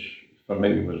 which for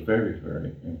me was very,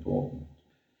 very important.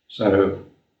 So,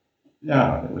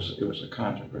 yeah, it was a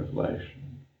kind of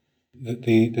revelation. The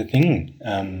thing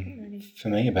for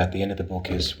me about the end of the book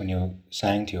is when you're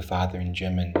saying to your father in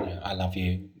German, I love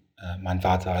you, mein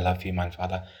Vater, I love you, mein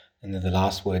Vater, and then the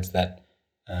last words that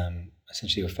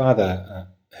essentially your father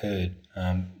heard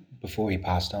before he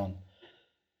passed on.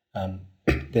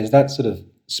 There's that sort of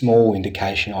small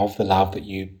indication of the love that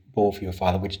you bore for your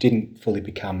father, which didn't fully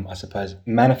become, I suppose,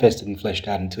 manifested and fleshed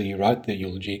out until you wrote the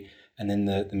eulogy and then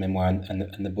the memoir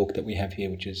and the book that we have here,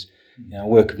 which is a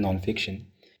work of non-fiction.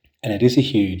 And it is a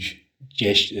huge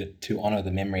gesture to honour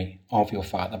the memory of your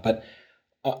father. But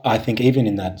I think even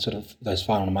in that sort of those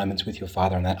final moments with your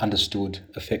father and that understood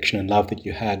affection and love that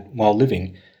you had while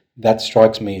living, that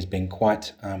strikes me as being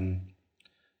quite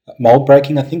mould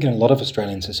breaking. I think in a lot of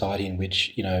Australian society in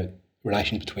which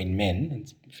relations between men,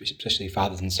 especially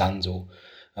fathers and sons or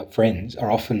friends,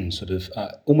 are often sort of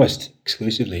almost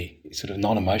exclusively sort of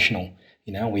non-emotional.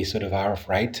 We sort of are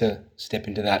afraid to step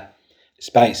into that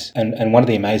space. And one of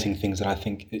the amazing things that I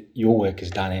think that your work has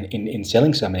done in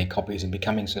selling so many copies and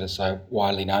becoming sort of so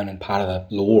widely known and part of the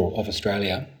lore of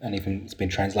Australia, and even it's been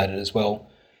translated as well,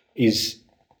 is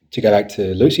to go back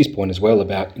to Lucy's point as well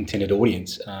about intended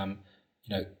audience.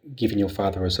 Giving your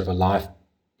father a sort of a life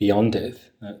beyond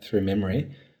death through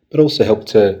memory, but also help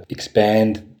to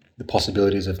expand the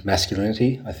possibilities of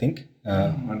masculinity, I think.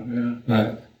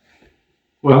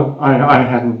 Well, I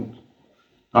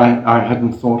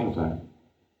hadn't thought of that.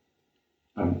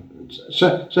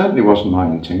 Certainly wasn't my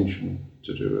intention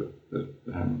to do it. But,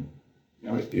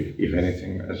 if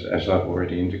anything, as I've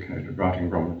already indicated, writing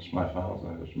Romulus, my father,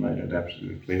 has made it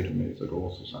absolutely clear to me that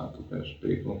authors aren't the best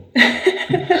people.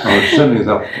 Certainly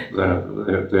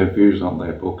their views on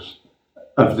their books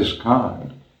of this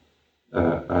kind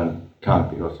and can't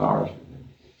be authoritative.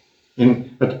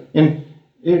 In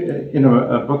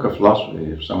a book of philosophy,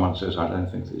 if someone says, I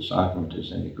don't think this argument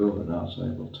is any good, I'll say,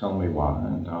 well, tell me why,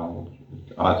 and I'll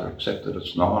either accept that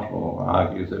it's not or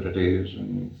argue that it is.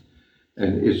 And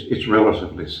it's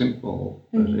relatively simple.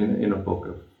 But in a book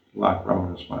of, like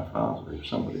Romulus, My Father, if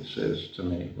somebody says to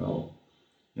me, well,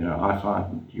 I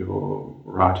find your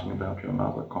writing about your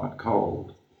mother quite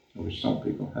cold, which some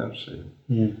people have said,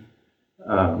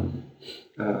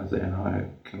 then I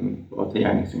can, or the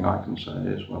only thing I can say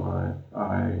is, well,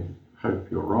 I hope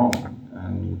you're wrong,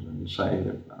 and say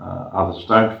others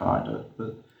don't find it,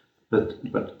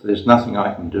 but there's nothing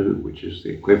I can do which is the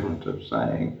equivalent of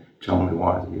saying, tell me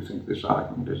why you think this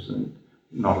argument is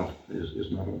not a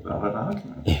valid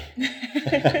argument.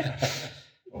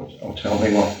 Or tell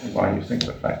me why you think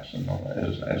the facts are not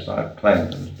as I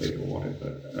planned them to be, or whatever.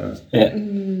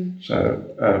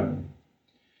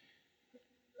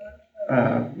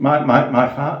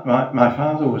 My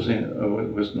father was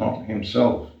not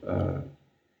himself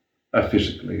a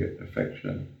physically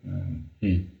affectionate man.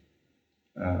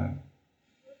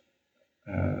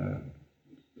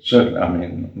 Certainly, I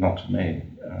mean, not to me.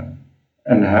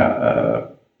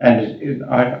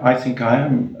 I think I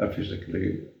am a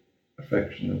physically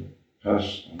affectionate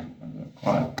person.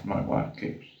 My wife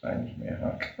keeps saying to me,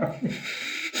 how come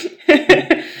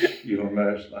you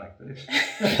emerge like this?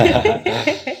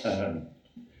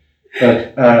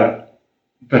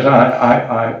 But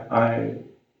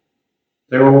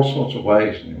there are all sorts of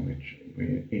ways in which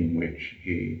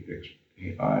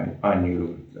I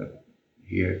knew that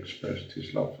he expressed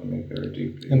his love for me very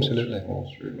deeply. Absolutely.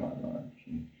 All through my life.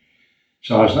 And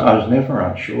so I was never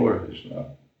unsure of his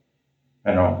love.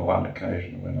 And on one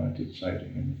occasion when I did say to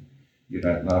him, you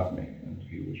don't love me, and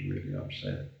he was really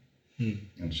upset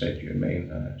and said, you mean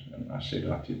that? And I said,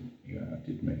 I did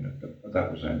mean it, but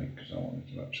that was only because I wanted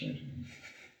to upset him,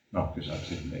 not because I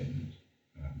didn't mean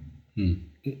it.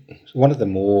 So one of the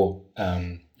more,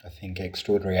 I think,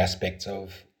 extraordinary aspects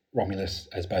of Romulus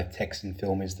as both text and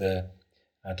film is the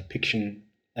depiction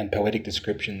and poetic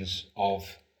descriptions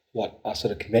of what are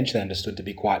sort of conventionally understood to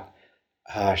be quite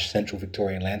harsh central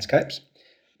Victorian landscapes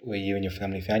where you and your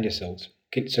family found yourselves.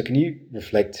 Can you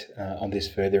reflect on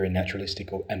this further in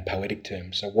naturalistic and poetic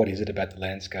terms? So what is it about the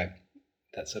landscape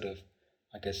that sort of,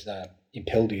 I guess,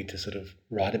 impelled you to sort of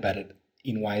write about it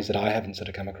in ways that I haven't sort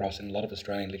of come across in a lot of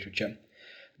Australian literature?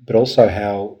 But also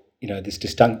how, this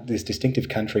distinctive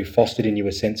country fostered in you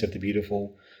a sense of the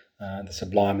beautiful, the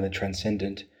sublime and the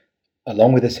transcendent,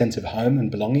 along with a sense of home and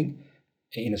belonging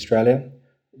in Australia,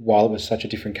 while it was such a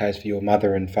different case for your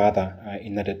mother and father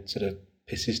in that it sort of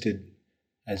persisted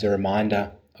as a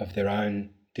reminder of their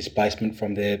own displacement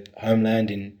from their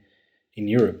homeland in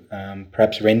Europe,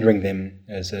 perhaps rendering them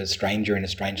as a stranger in a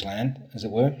strange land, as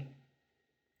it were?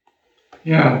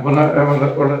 Yeah, well,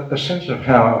 a sense of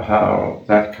how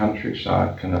that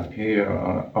countryside can appear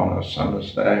on a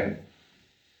summer's day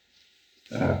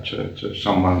to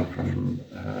someone from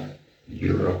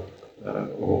Europe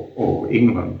or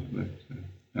England,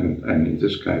 and in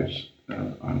this case,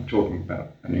 I'm talking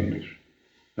about an English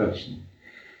person.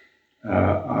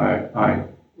 I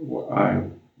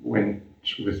went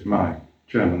with my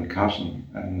German cousin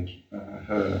and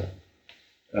her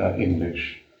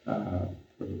English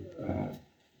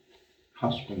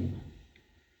husband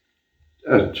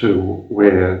to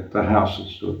where the house had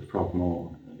stood,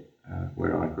 Frogmore,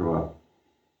 where I grew up.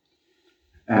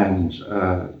 And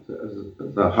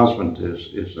the husband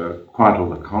is quite a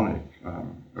laconic,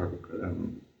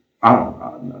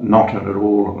 not at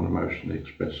all an emotionally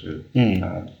expressive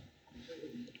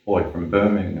boy from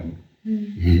Birmingham.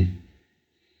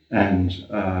 And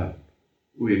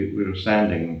we were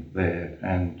standing there,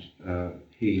 and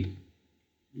he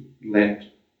leant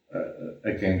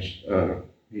against a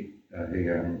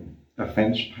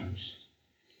fence post,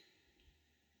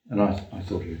 and I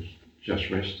thought he was just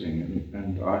resting,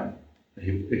 and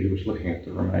he was looking at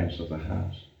the remains of the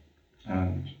house,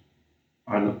 and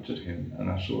I looked at him and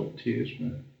I saw tears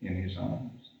in his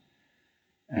eyes,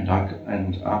 and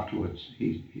afterwards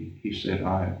he said,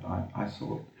 I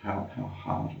thought how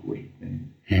hard it would have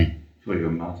been for your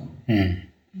mother.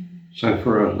 So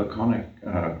for a laconic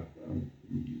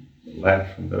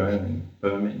lad from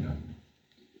Birmingham,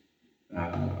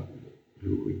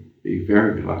 who would be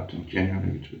very reluctant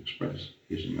generally to express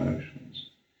his emotions,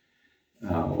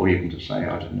 or even to say,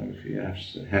 I don't know if he has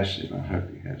said, I hope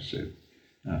he has said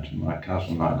to my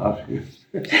cousin, I love you.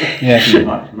 Yeah. You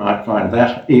might find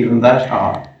that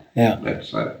hard, let's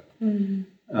say,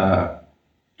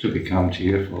 to become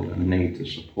tearful and need the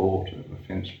support of a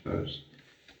fence post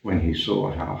when he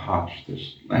saw how harsh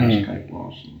this landscape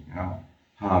was and how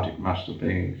hard it must have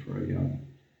been for a young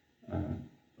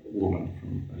woman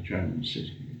from a German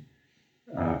city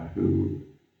who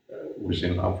was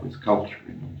in love with culture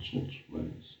in all sorts of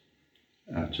ways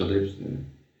to live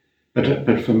there.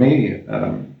 But for me,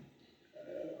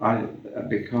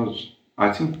 because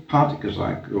I think partly because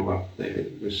I grew up there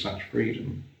with such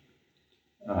freedom,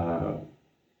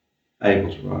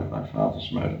 able to ride my father's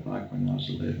motorbike when I was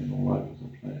 11 all over the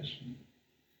place.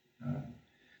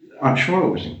 I'm sure it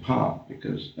was in part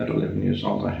because at 11 years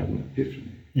old I had an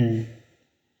epiphany.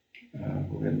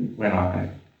 When I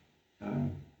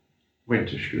went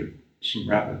to shoot some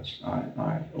rabbits,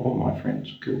 all my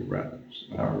friends killed rabbits.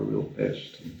 They were a real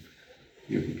pest. And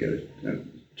you could get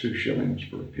 2 shillings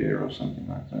for a pair or something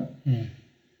like that.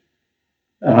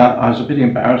 And I was a bit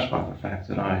embarrassed by the fact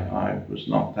that I was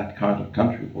not that kind of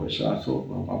country boy, so I thought,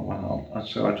 well, why not?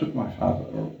 So I took my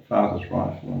father's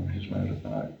rifle and his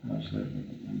motorbike, I was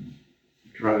 11, and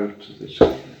drove to this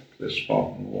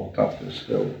spot and walked up this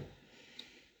hill.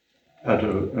 And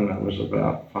it was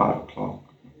about 5 o'clock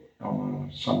on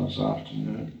a summer's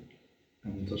afternoon,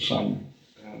 and the sun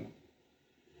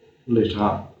lit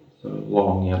up the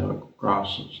long yellow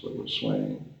grasses that were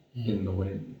swaying in the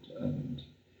wind,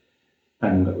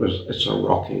 and it's a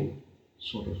rocky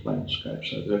sort of landscape,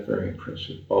 so they're very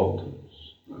impressive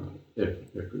boulders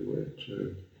everywhere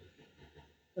too.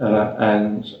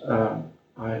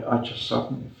 I just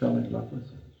suddenly fell in love with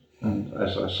it. And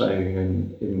as I say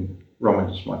in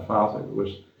Romulus, my father,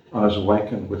 I was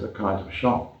awakened with a kind of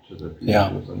shock to the beauty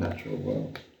of the natural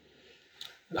world.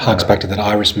 It harks back to that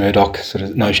Iris Murdoch sort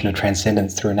of notion of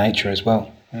transcendence through nature as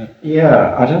well.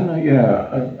 Yeah, I don't know. Yeah,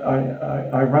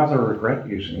 I rather regret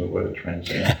using the word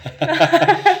transcendence.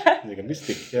 Like a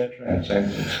mystic,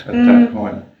 transcendence at that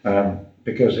point,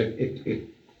 because it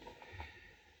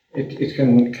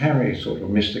can carry sort of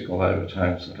mystical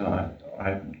overtones that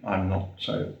I'm not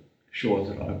so sure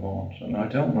that I want, and I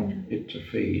don't want it to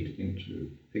feed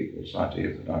into people's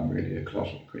idea that I'm really a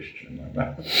closet Christian.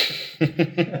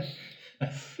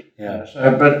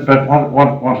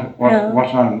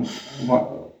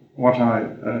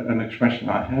 An expression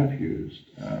I have used,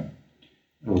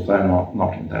 although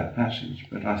not in that passage,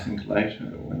 but I think later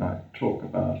when I talk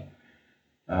about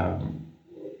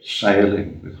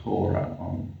sailing with Hora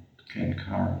on Ken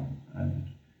Curran, and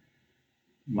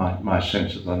my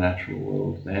sense of the natural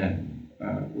world then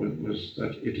was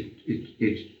that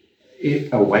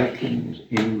it awakened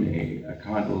in me a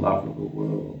kind of love of the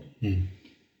world,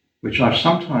 which I've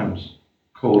sometimes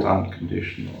called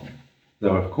unconditional,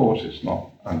 though of course it's not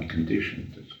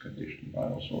unconditioned, it's conditioned by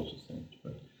all sorts of things,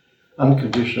 but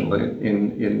unconditional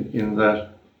in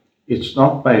that it's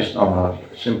not based on a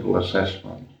simple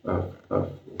assessment of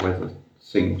whether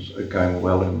things are going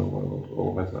well in the world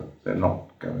or whether they're not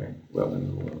going well in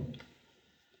the world.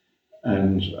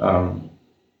 And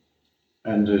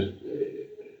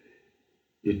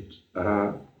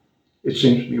it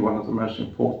seems to be one of the most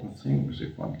important things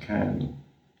if one can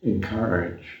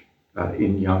encourage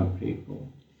in young people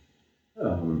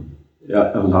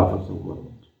a love of the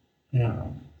world.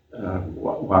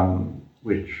 One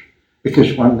which,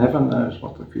 because one never knows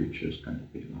what the future is going to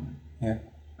be like.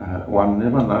 One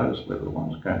never knows whether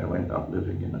one's going to end up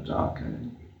living in a dark age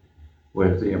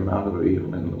where the amount of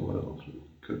evil in the world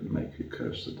could make you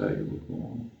curse the day you were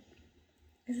born.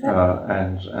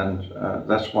 And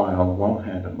that's why on the one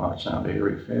hand it might sound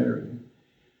airy-fairy,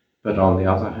 but on the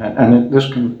other hand, and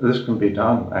this can be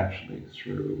done actually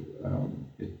through,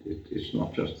 it's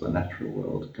not just the natural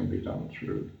world, it can be done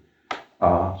through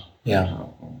art, for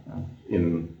example.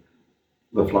 In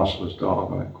The Philosopher's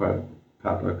Dog, I quote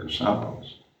Pablo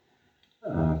Casals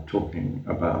talking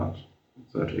about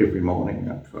that every morning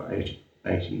for 80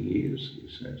 years, he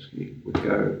says, he would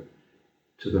go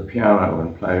to the piano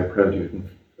and play a prelude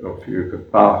or fugue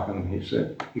of Bach, and he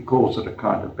said he calls it a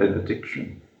kind of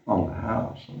benediction on the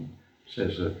house, and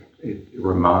says that it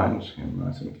reminds him,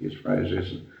 I think his phrase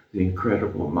is, the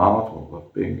incredible marvel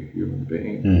of being a human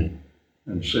being,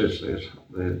 and says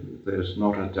there's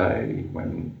not a day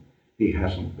when he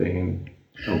hasn't been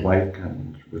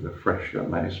awakened with a fresh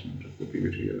amazement of the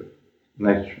beauty of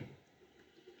nature.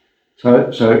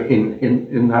 So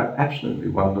in that absolutely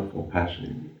wonderful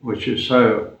passage, which is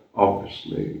so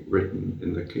obviously written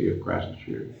in the key of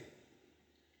gratitude,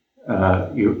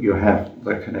 you have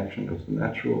the connection of the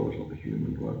natural world or the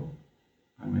human world.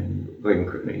 I mean,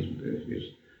 his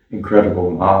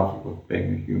incredible marvel of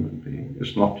being a human being.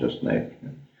 It's not just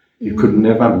nature. You could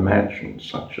never imagine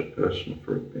such a person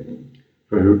for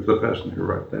the person who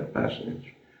wrote that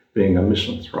passage being a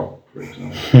misanthrope, for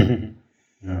example.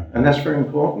 And that's very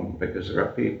important because there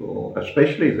are people,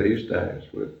 especially these days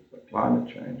with climate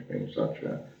change being such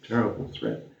a terrible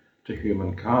threat, to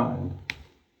humankind,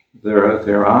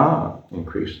 there are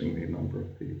increasingly a number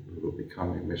of people who are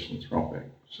becoming misanthropic,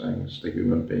 saying it's the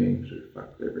human beings who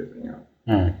fucked everything up.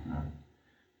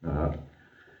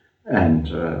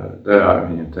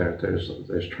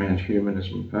 There's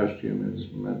transhumanism,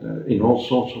 posthumanism, and in all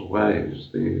sorts of ways,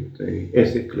 the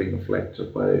ethically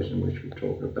inflected ways in which we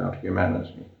talk about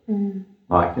humanity,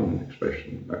 like in the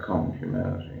expression a common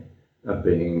humanity, are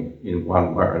being in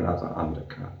one way or another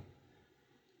undercut.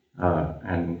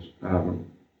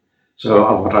 So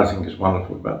what I think is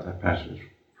wonderful about that passage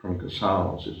from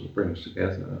Casals is it brings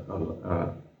together,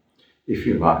 if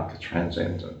you like, a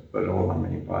transcendent, but all I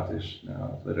mean by this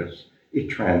now, that it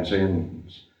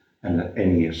transcends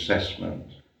any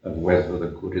assessment of whether the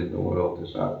good in the world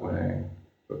is outweighing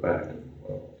the bad in the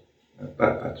world.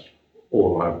 That's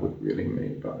all I would really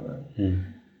mean by that.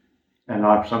 And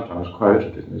I've sometimes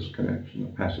quoted in this connection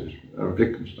a passage of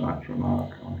Wittgenstein's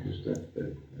remark on his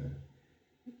deathbed.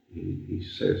 He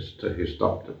says to his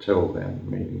doctor, tell them,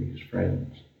 meaning his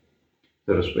friends,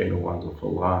 that it's been a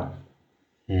wonderful life.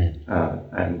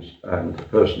 And the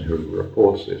person who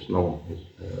reports this, Norm,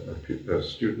 is a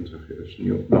student of his,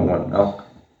 Norman Malcolm,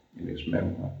 in his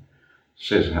memoir,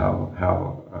 says how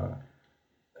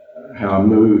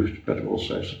moved but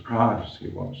also surprised he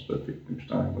was that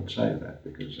Wittgenstein would say that,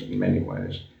 because in many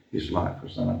ways his life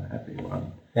was an unhappy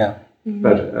one. Yeah.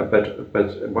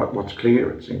 But what's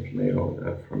clear, it seems to me,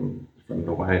 from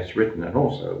the way it's written, and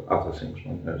also other things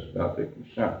one knows about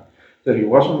Wittgenstein, that he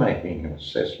wasn't making an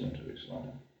assessment of his life.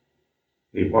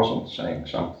 He wasn't saying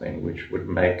something which would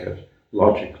make it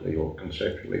logically or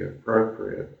conceptually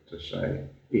appropriate to say,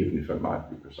 even if it might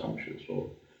be presumptuous,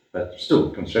 but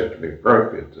still conceptually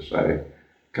appropriate to say,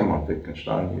 come on,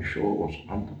 Wittgenstein, you sure was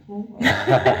wonderful.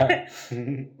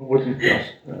 It wasn't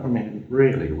just, I mean,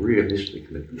 really,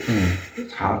 realistically,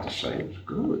 it's hard to say it was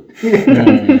good.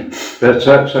 But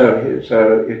so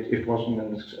it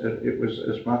wasn't, it was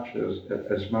as much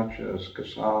as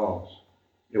Casals,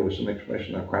 it was an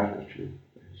expression of gratitude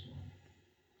for his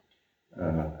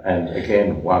life. And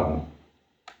again, one,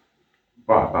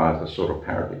 by the sort of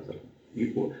parody that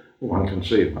one can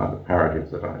see by the parody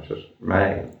that I just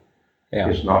made,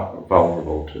 is not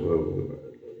vulnerable to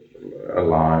a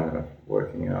line of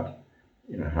working out,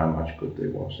 how much good there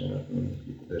was in it.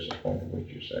 And there's a point in which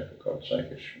you say, for God's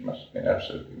sake, it must have been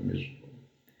absolutely miserable.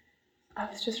 I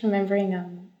was just remembering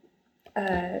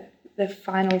the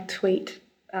final tweet.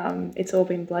 It's all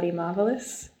been bloody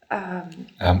marvellous.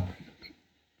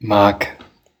 Mark.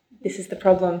 This is the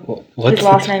problem. What's his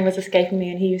last name was escaping me,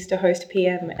 and he used to host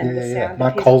PM. And the sound.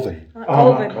 Mark Colvin. Mark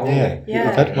Colvin.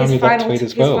 Yeah. That reminded me of that tweet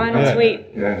as well. His final tweet,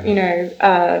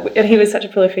 and he was such a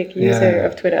prolific user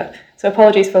of Twitter. So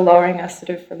apologies for lowering us sort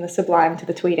of from the sublime to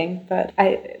the tweeting, but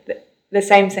the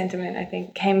same sentiment, I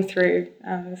think, came through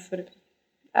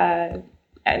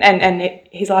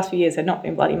his last few years had not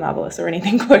been bloody marvellous or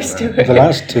anything close to it. The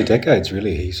last 2 decades,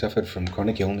 really, he suffered from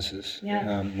chronic illnesses.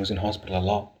 Was in hospital a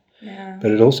lot. Yeah. But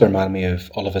it also reminded me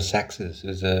of Oliver Sacks's,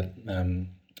 who's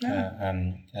an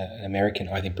American,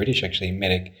 I think British actually,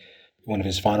 medic. One of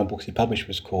his final books he published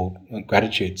was called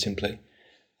Gratitude, simply.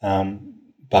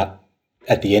 But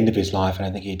at the end of his life, and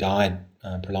I think he died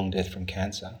prolonged death from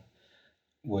cancer,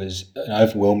 was an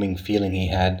overwhelming feeling he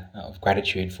had of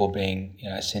gratitude for being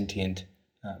a sentient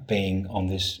being on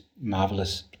this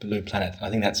marvellous blue planet. I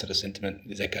think that sort of sentiment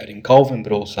is echoed in Colvin,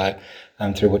 but also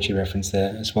through what you referenced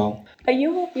there as well.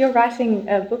 You're writing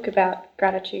a book about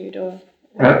gratitude or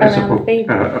it's around a book the theme?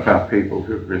 About people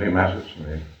who really matter to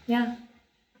me. Yeah.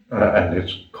 And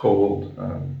it's called,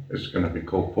 it's going to be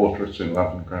called Portraits in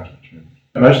Love and Gratitude.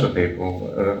 And most of the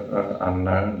people are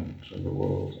unknown to the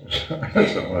world,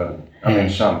 as it were. I mean,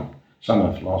 some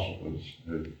are philosophers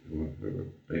who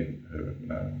have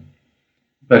known.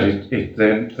 But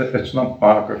it's not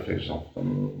biographies of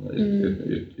them.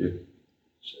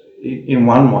 In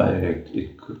one way,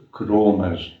 it could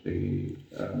almost be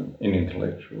an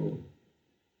intellectual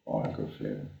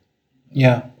biography.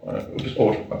 Yeah.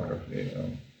 Autobiography.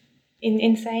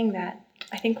 In saying that,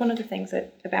 I think one of the things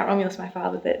about Romulus, my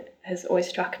father, that has always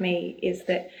struck me is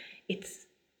that it's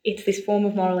this form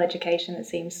of moral education that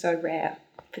seems so rare,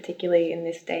 particularly in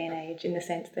this day and age, in the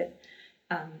sense that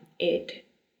it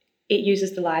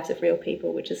uses the lives of real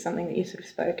people, which is something that you've sort of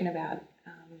spoken about,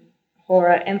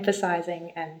 Hora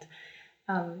emphasising and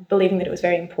believing that it was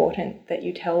very important that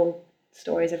you tell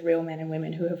stories of real men and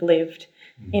women who have lived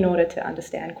in order to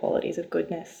understand qualities of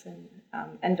goodness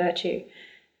and virtue.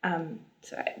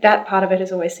 So that part of it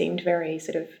has always seemed very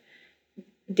sort of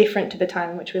different to the time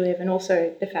in which we live, and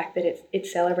also the fact that it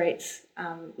celebrates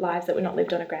lives that were not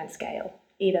lived on a grand scale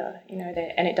either,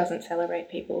 and it doesn't celebrate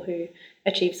people who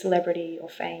achieve celebrity or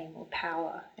fame or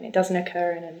power, and it doesn't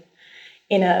occur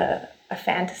in a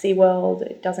fantasy world.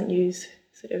 It doesn't use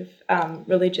sort of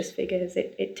religious figures.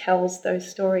 It tells those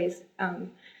stories.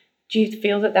 Do you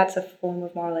feel that that's a form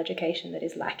of moral education that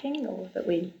is lacking, or that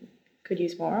we could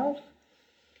use more of?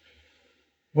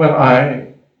 Well,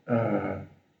 I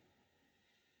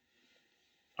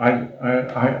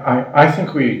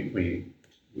think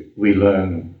we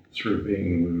learn through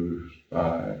being moved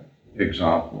by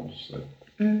examples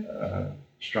that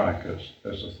strike us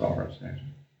as authoritative.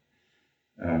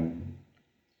 And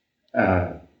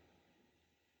I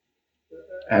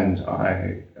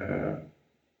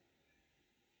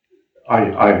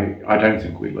don't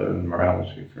think we learn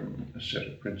morality from a set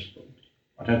of principles.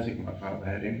 I don't think my father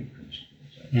had any principles.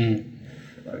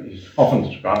 He's often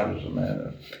described as a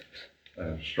man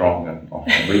of strong and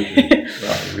often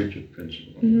rather rigid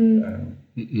principles.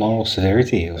 Moral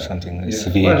severity or something,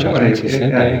 severe judgments.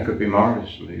 He could be morally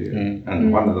severe.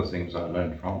 And one of the things I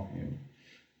learned from him,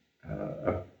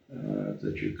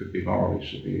 that you could be morally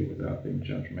severe without being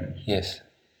judgmental. Yes.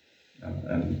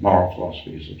 And moral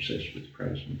philosophy is obsessed with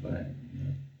praise and blame.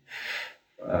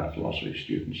 Philosophy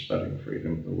students studying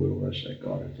freedom of the will, they say,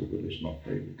 God, if the will is not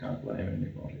free, we can't blame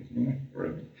anybody.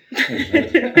 Really.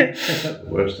 The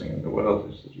worst thing in the world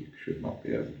is that you should not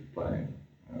be able to blame.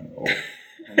 And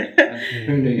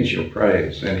who needs your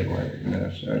praise anyway?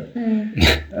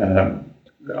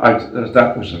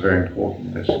 That was a very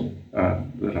important lesson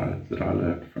that I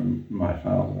learned from my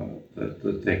father,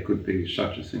 that there could be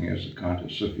such a thing as a kind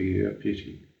of severe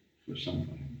pity for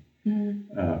somebody.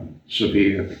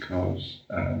 Severe because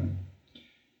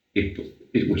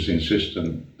it was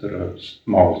insistent that a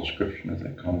moral description of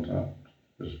their conduct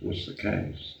was the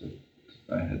case, that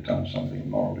they had done something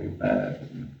morally bad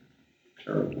and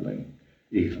terrible and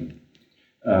even.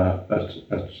 But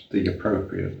the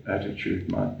appropriate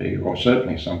attitude might be, or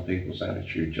certainly some people's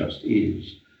attitude just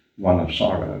is, one of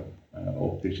sorrow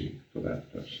or pity for that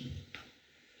person.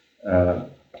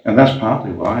 And that's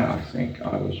partly why I think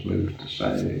I was moved to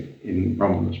say in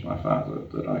Romulus, my father,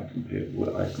 that I compared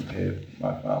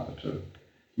my father to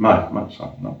my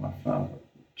son, not my father,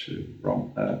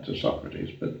 to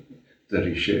Socrates, but that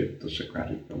he shared the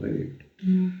Socratic belief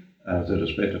that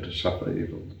it's better to suffer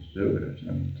evil than to do it.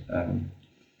 And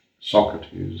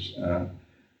Socrates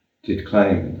did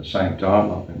claim in the same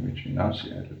dialogue in which he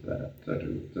enunciated that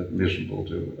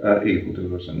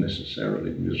evildoers are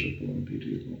necessarily miserable and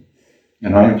pitiable.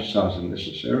 And I emphasize them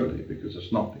necessarily because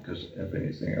it's not because of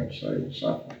anything else they will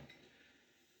suffer.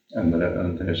 And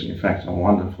there's in fact a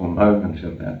wonderful moment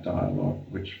in that dialogue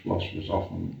which philosophers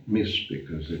often miss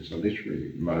because it's a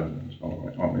literary moment.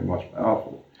 I mean, what's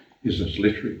powerful is its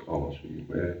literary quality,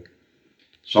 where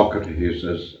Socrates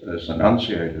has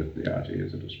enunciated the idea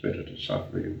that it's better to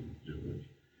suffer evil than to do it,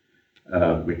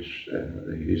 which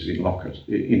his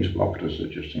interlocutors are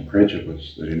just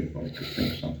incredulous that anybody could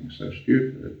think something so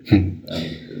stupid.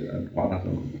 And one of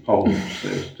them, Polus,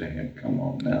 says to him, "Come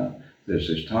on now, there's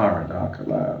this tyrant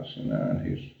Archelaus, and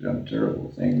he's done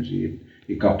terrible things. He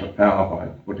got to power by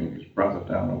putting his brother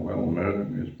down a well,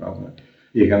 murdering his brother.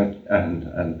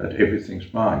 But everything's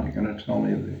fine. You're going to tell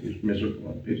me that he's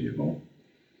miserable and pitiable?"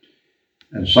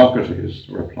 And Socrates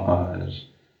replies,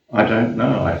 I don't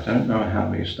know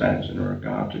how he stands in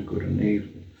regard to good and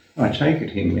evil. I take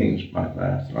it he means by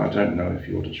that I don't know if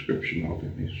your description of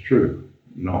him is true.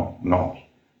 Not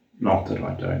that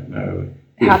I don't know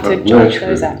how if to it judge were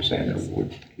those true, actions. then it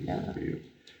would be.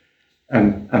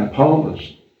 And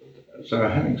Polus, so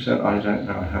having said I don't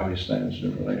know how he stands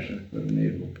in relation to good and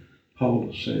evil,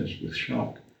 Polus says with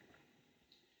shock,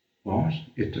 what?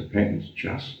 It depends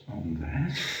just on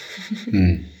that?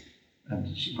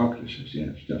 And Socrates says,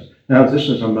 yes, just. Now this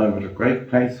is a moment of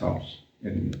great pathos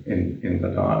in the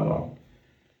dialogue,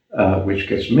 which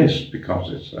gets missed because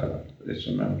it's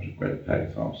a moment of great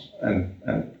pathos. And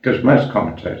because most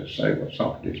commentators say what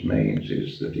Socrates means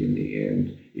is that in the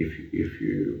end, if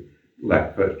you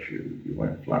lack virtue, you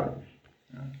won't flourish.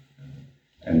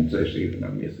 And there's even a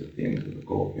myth at the end of the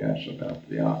Gorgias about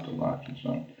the afterlife and so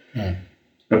on.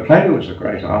 But Plato was a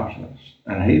great artist,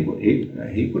 and he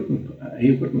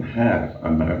wouldn't have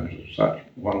a moment of such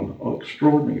one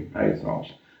extraordinary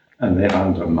pathos and then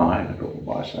undermine it all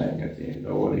by saying at the end,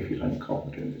 oh, well, if you don't cop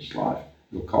it in this life,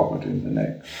 you'll cop it in the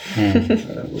next.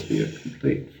 That would be a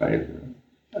complete failure.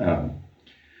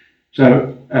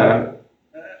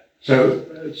 So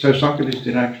Socrates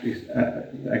did actually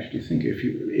think if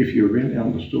you really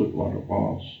understood what it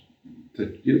was,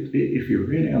 if you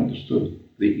really understood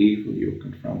the evil you're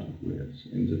confronted with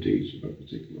in the deeds of a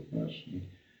particular person,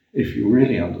 If you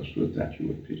really understood that, you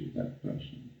would pity that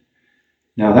person.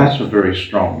 Now that's a very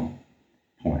strong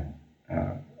point.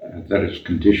 That is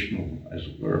conditional, as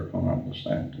it were, upon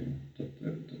understanding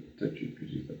that you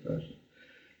pity the person.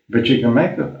 But you can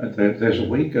make there's a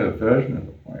weaker version of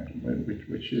the point,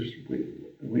 which is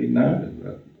we know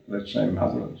that, let's say,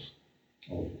 mothers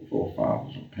or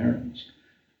fathers or parents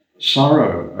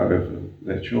sorrow over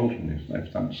their children if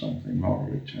they've done something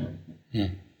morally terrible.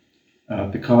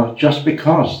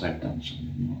 Because they've done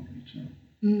something morally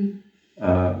terrible.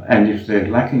 And if they're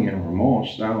lacking in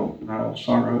remorse, they'll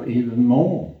sorrow even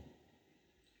more.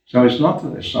 So it's not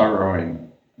that they're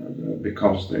sorrowing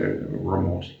because they're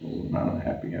remorseful and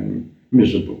unhappy and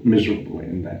miserable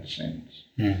in that sense.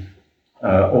 And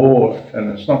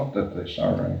it's not that they're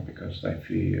sorrowing because they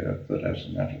fear that, as a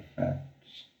matter of fact,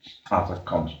 other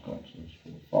consequences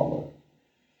will follow,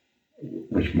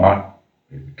 which might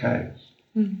be the case.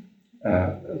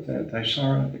 They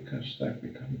sorrow because they've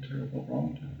become terrible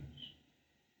wrongdoers.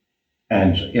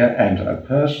 And a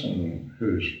person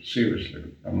who's seriously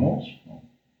remorseful,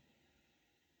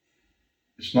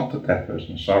 it's not that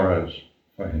person sorrows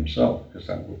for himself, because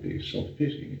that would be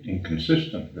self-pity,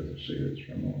 inconsistent with a serious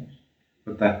remorse.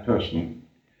 But that person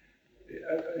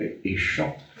is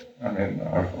shocked. I mean,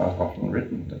 I've often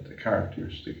written that the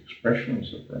characteristic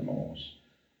expressions of remorse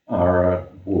are a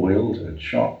bewildered,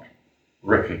 shocked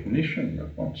recognition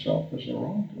of oneself as a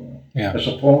wrongdoer, as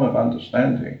a form of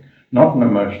understanding, not an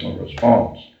emotional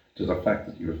response to the fact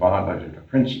that you violated a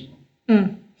principle,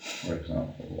 for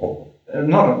example, or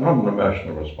not an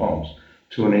emotional response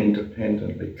to an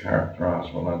independently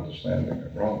characterizable understanding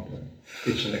of wrongdoing.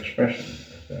 It's an expression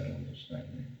of that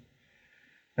understanding.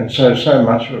 And so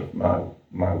much of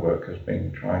my work has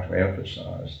been trying to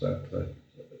emphasize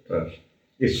that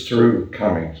it's through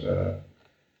coming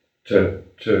to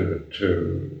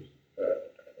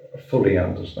fully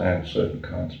understand certain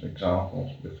kinds of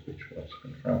examples with which what's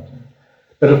confronting.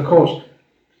 But of course,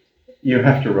 you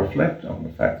have to reflect on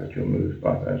the fact that you're moved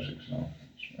by those examples.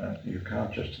 Right? You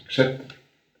can't just accept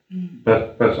them.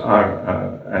 But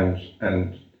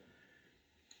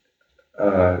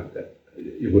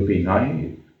it would be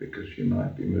naive, because you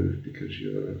might be moved because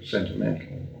you're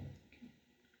sentimental or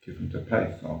given to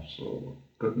pathos or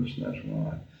goodness knows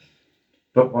why.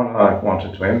 But what I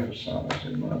wanted to emphasize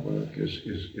in my work is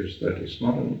that it's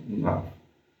not enough.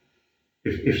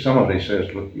 If somebody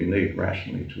says, look, you need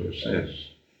rationally to assess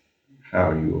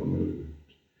how you are moved,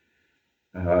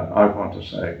 I want to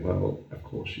say, well, of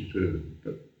course you do,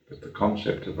 but the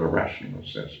concept of a rational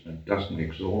assessment doesn't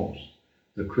exhaust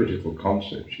the critical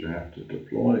concepts you have to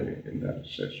deploy in that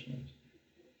assessment.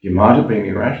 You might have been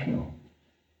irrational,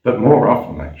 but more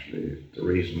often, actually, the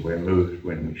reason we're moved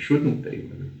when we shouldn't be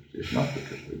moved is not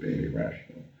because we're being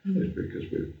irrational, it's because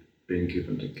we've been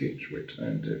given to kitsch,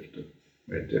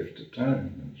 we're deaf to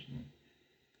tone, and so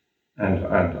on.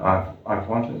 And I've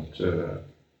wanted to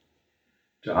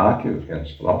argue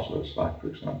against philosophers like, for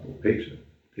example, Peter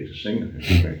Singer,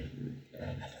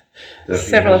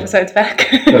 several episodes back.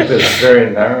 That there's a very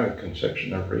narrow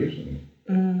conception of reason.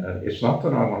 It's not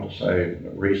that I want to say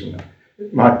reason.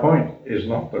 My point is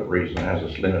not that reason has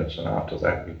its limits and after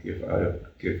that we give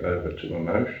over to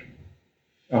emotion.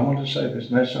 I want to say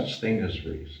there's no such thing as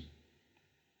reason.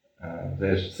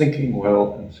 There's thinking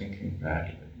well and thinking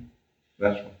badly.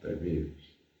 That's what there is.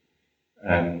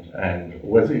 And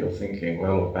whether you're thinking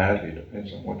well or badly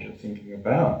depends on what you're thinking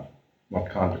about. What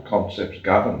kind of concepts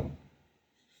govern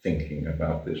thinking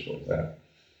about this or that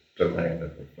domain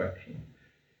of reflection.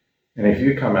 And if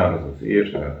you come out of the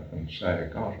theatre and say,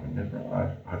 God,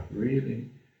 I've really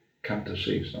come to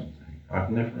see something.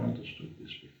 I've never understood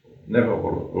this before. Never,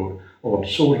 or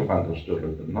sort of understood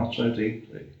it, but not so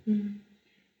deeply.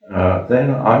 Then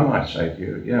I might say to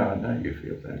you, yeah, I know you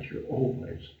feel that. You're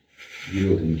always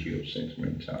yielding to your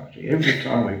sentimentality. Every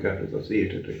time we go to the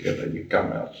theatre together, you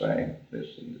come out saying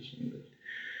this and this and this.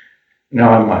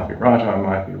 Now, I might be right, I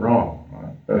might be wrong,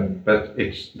 right? But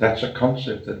that's a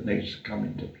concept that needs to come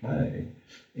into play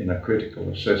in a critical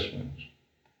assessment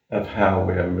of how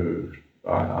we are moved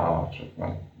by art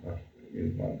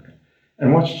in one.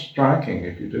 And what's striking,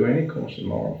 if you do any course in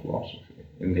moral philosophy,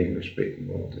 in the English-speaking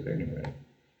world at any rate,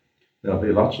 there'll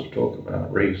be lots of talk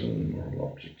about reason,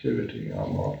 moral objectivity, are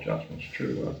moral judgments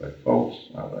true, are they false,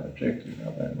 are they objective,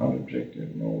 are they not objective,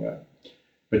 and all that.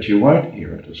 But you won't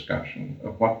hear a discussion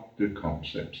of what do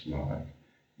concepts like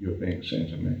you're being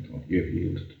sentimental, you've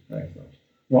yielded to pathos.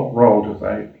 What role do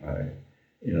they play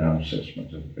in our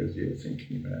assessment of whether you're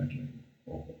thinking badly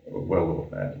or well or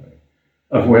badly?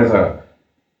 Of whether,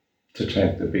 to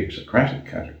take the big Socratic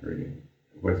category,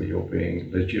 whether you're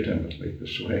being legitimately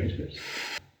persuaded.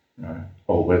 right?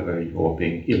 Or whether you're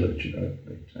being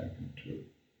illegitimately taken to,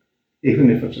 even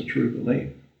if it's a true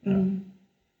belief. Mm.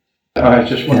 I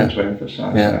just wanted to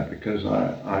emphasise that because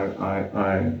I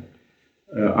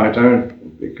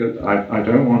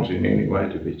don't want in any way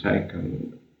to be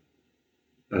taken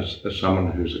as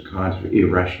someone who's a kind of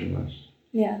irrationalist.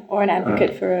 Yeah, or an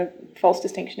advocate for a false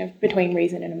distinction between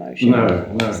reason and emotion. No,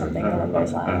 something along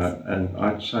those lines. And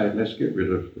I'd say let's get rid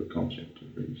of the concept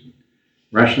of reason.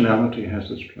 Rationality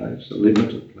has its place, a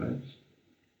limited place.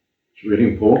 It's really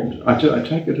important. I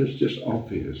take it as just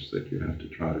obvious that you have to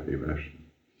try to be rational.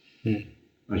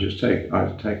 I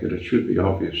take it should be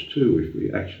obvious too if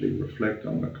we actually reflect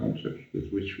on the concepts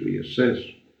with which we assess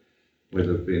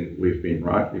whether we've been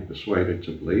rightly persuaded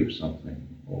to believe something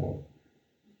or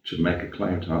to make a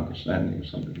claim to understanding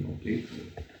something more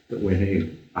deeply, that we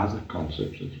need other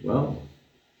concepts as well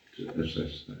to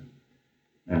assess that.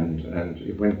 And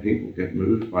when people get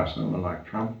moved by someone like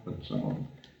Trump and so on,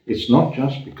 it's not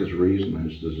just because reason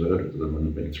has deserted them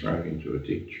and been thrown into a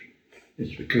ditch.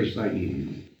 It's because they...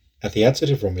 At the outset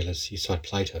of Romulus, you cite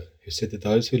Plato, who said that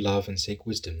those who love and seek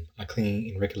wisdom are clinging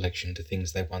in recollection to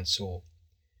things they once saw.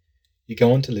 You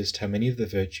go on to list how many of the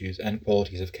virtues and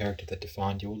qualities of character that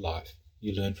defined your life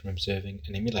you learned from observing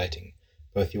and emulating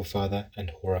both your father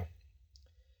and Hora.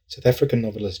 South African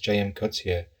novelist J.M.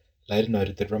 Coetzee later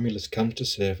noted that Romulus comes to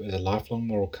serve as a lifelong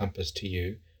moral compass to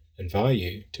you, and via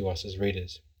you, to us as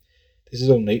readers. This is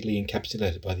all neatly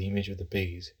encapsulated by the image of the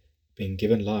bees being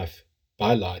given life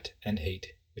by light and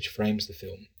heat, which frames the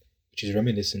film, which is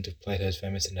reminiscent of Plato's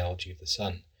famous analogy of the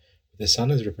sun, with the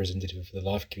sun as representative of the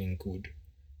life-giving good,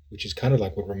 which is kind of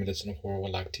like what Romulus and Hora were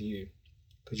like to you.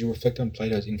 Could you reflect on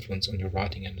Plato's influence on your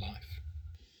writing and life?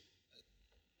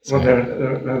 Well, there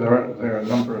are a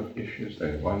number of issues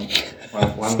there. One is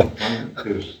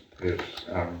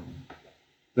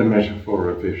the metaphor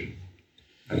of vision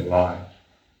and light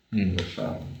in the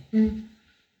sun.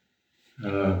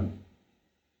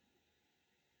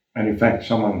 And in fact,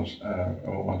 someone's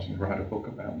wanting to write a book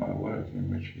about my work, in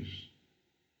which is,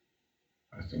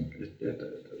 I think,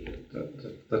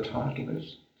 the title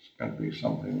is going to be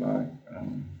something like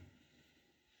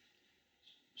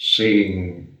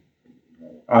seeing,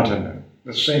 I don't know,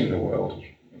 seeing the world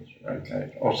is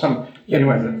okay, or some.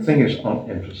 Anyway, the thing is on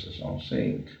emphasis on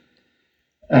seeing,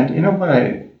 and in a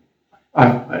way,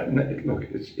 look,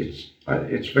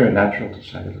 it's very natural to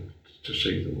say to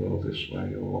see the world this way,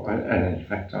 and in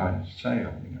fact, I say,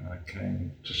 I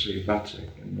came to see Vatsik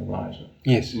in the light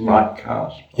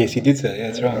cast. Yes, he did say.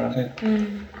 Yeah, that's right.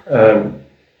 Yeah.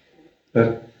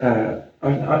 But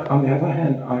on the other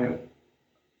hand,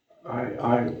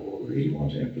 I really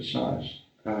want to emphasise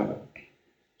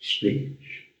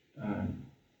speech,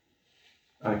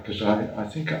 because I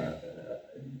think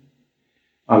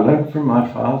I learned from my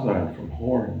father and from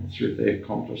Horan through their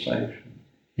conversation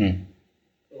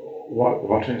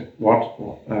what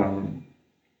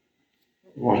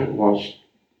it was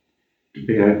to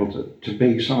be able to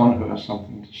be someone who has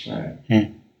something to say,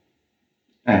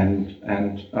 and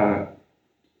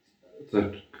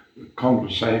that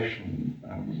conversation,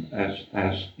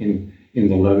 as in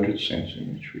the loaded sense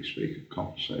in which we speak of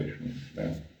conversation.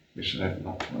 We said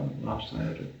last I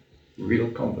had a real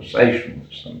conversation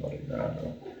with somebody.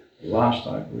 Last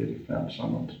I really found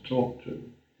someone to talk to.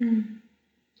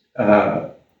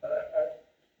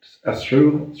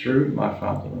 Through my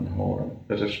father and Hora,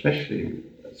 but especially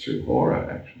through Hora,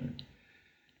 actually,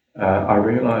 I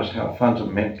realised how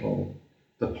fundamental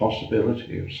the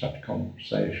possibility of such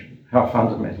conversation, how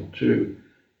fundamental to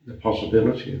the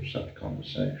possibility of such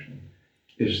conversation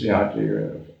is the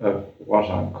idea of what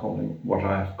I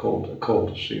have called a call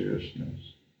to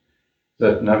seriousness.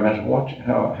 That no matter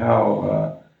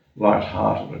how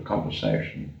light-hearted a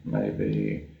conversation may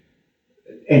be,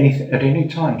 at any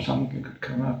time something could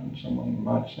come up and someone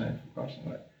might say, for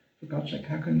God's sake,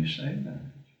 how can you say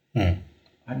that?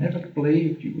 I never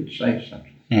believed you would say such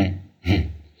a thing.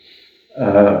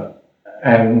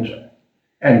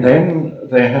 And then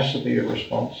there has to be a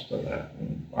response to that,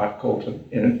 and I've called it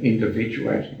an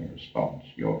individuating response.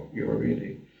 You're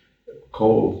really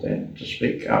called then to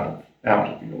speak out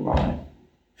of your mind,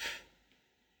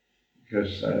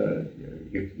 because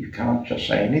you can't just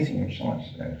say anything and someone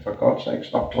says, for God's sake,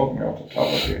 stop talking off the top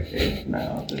of your head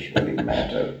now, this really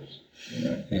matters.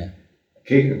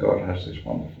 Kierkegaard has this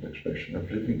wonderful expression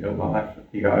of living your life,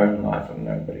 your own life and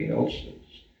nobody else's.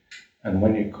 And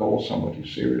when you call somebody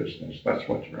seriousness, that's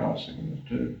what you're asking them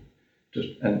to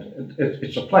do. And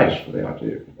it's a place for the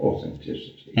idea of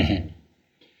authenticity.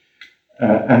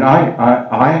 And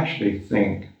I actually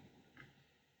think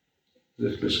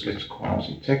this gets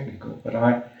quasi-technical, but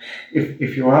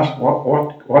if you ask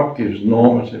what gives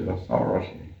normative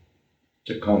authority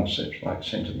to concepts like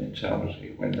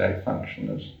sentimentality when they function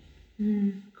as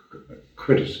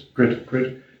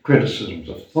criticisms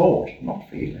of thought, not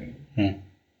feeling.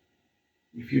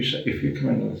 If you come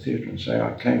into the theatre and say,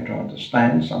 I came to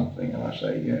understand something, and I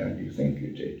say, yeah, and you think you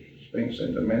did, it's being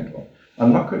sentimental,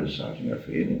 I'm not criticising your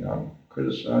feeling, I'm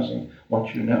criticising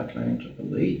what you now claim to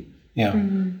believe. Yeah.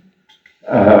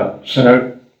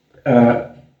 So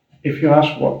if you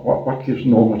ask what gives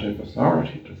normative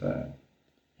authority to that,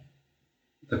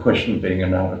 the question being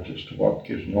analogous to what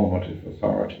gives normative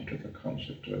authority to the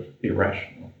concept of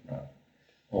irrational, right?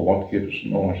 Or what gives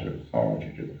normative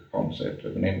authority to the concept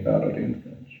of an invalid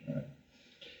influence, right?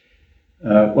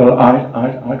 Well,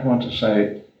 I'd want to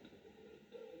say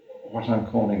what I'm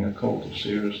calling a call to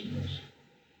seriousness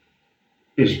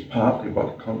is partly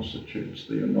what constitutes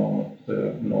the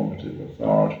normative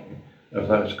authority of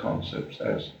those concepts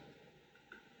as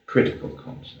critical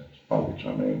concepts, by which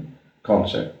I mean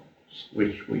concepts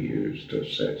which we use to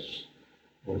assess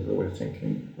whether we're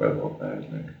thinking well or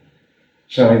badly.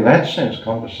 So in that sense,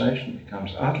 conversation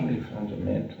becomes utterly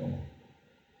fundamental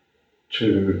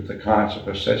to the kinds of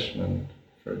assessment,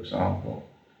 for example,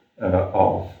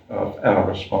 of our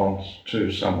response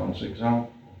to someone's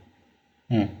example.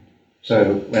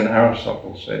 So when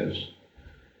Aristotle says,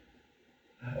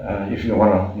 if you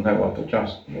want to know what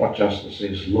justice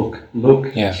is, look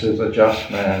to the just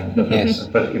man.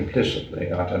 But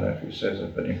implicitly, I don't know if he says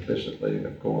it, but implicitly,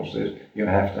 of course, you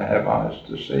have to have eyes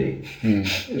to see.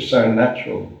 It's so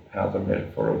natural how the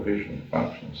metaphor of vision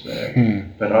functions there.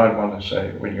 But I want to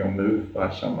say, when you're moved by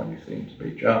someone you think to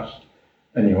be just,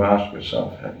 and you ask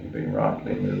yourself, have you been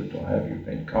rightly moved, or have you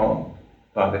been conned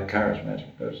by their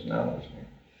charismatic personality,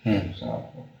 for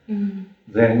example,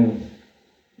 then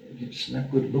it's no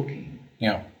good looking.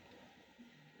 Yeah.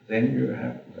 Then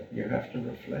you have to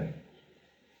reflect.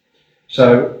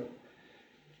 So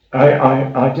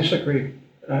I disagree.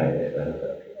 I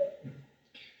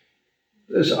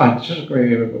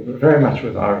disagree very much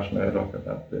with Iris Murdoch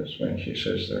about this when she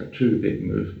says there are two big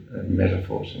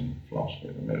metaphors in philosophy: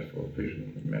 the metaphor of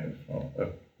vision and the metaphor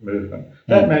of movement.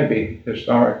 That may be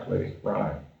historically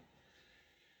right.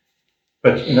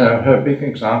 But her big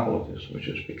example of this, which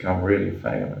has become really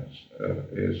famous,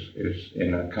 is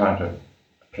in a kind of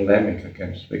polemic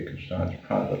against Wittgenstein's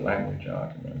private language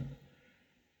argument.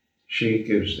 She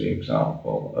gives the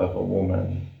example of a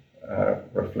woman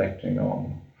reflecting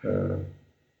on her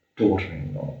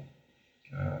daughter-in-law,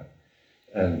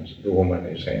 and the woman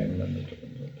is M, and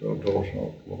the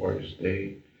daughter-in-law is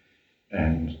D.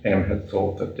 And M had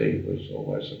thought that D was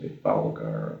always a bit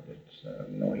vulgar, a bit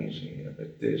noisy, a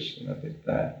bit this and a bit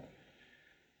that.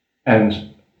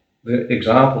 And the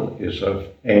example is of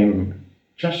M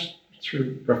just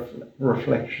through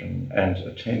reflection and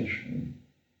attention,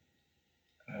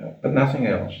 but nothing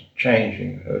else,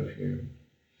 changing her view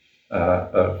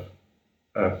of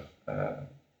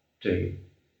D.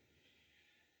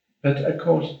 But of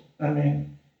course, I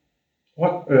mean,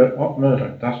 what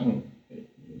Murdoch doesn't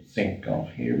think of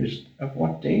here is of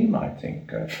what D might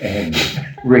think of and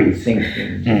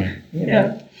rethinking.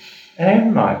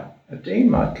 And D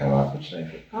might come up and say,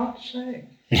 for God's sake,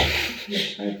 you're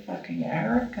so fucking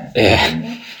arrogant.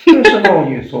 First of all,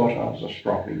 you thought I was a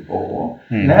stroppy bore.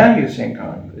 Now you think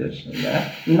I'm this and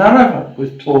that. None of it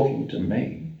was talking to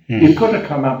me. You could have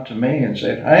come up to me and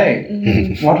said, hey,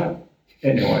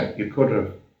 anyway, you could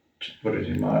have, to put it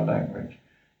in my language,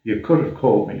 you could have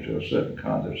called me to a certain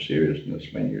kind of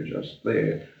seriousness when you're just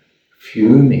there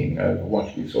fuming over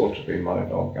what you thought to be my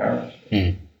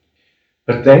vulgarity.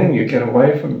 But then you get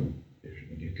away from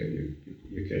vision, you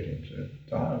get into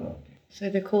dialogue. So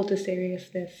the call to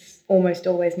seriousness almost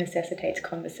always necessitates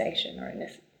conversation, or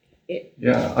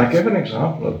Yeah, I give an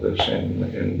example of this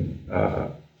in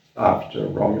After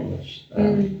Romulus,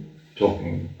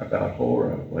 talking about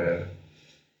Hora, where,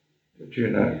 do you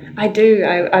know? I do.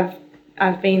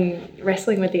 I've been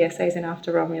wrestling with the essays in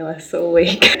After Romulus all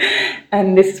week,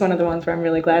 and this is one of the ones where I'm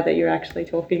really glad that you're actually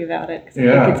talking about it, because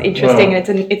I think it's interesting, and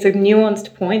it's a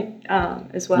nuanced point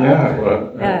as well.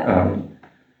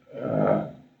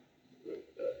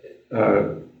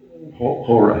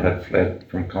 Hora had fled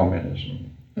from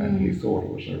communism, and he thought it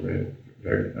was a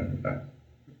very,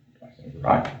 I think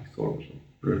rightly thought it was a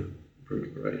brutal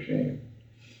regime.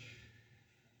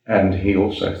 And he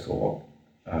also thought,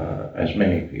 as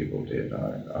many people did,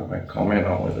 I won't comment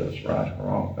on whether it's right or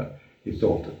wrong, but he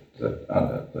thought that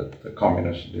the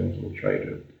communists had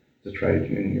infiltrated the trade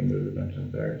union movement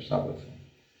and various other things.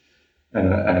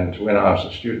 And when I was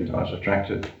a student, I was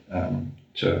attracted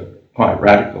to quite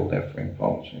radical left-wing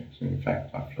politics. In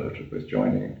fact, I flirted with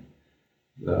joining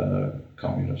the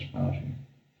Communist Party.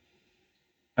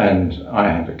 And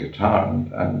I had a guitar,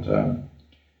 and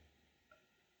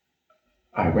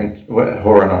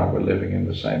Hor and I were living in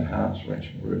the same house,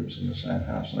 renting rooms in the same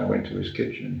house, and I went to his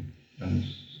kitchen and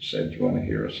said, "Do you want to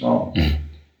hear a song?"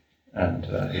 And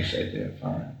he said, "Yeah,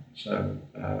 fine." So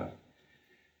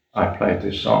I played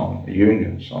this song, a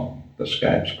Union song, "The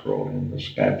Scabs Crawl In, the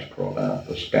Scabs Crawl Out,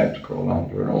 the Scabs Crawl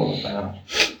Under, and all about."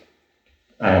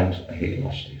 And he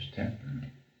lost his temper.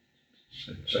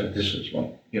 So this is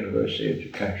what university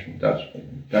education does for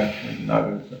you. Don't you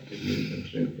know that the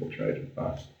Union's infiltrated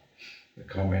by the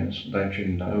communists? Don't you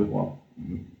know what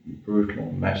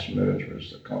brutal mass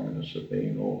murderers the communists have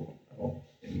been, or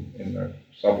in the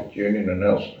Soviet Union and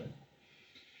elsewhere?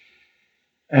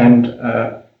 And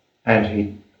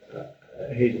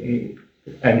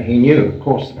he knew, of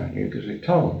course I knew, because he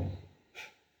told me.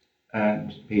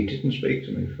 And he didn't speak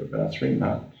to me for about 3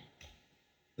 months.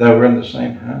 They were in the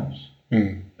same house.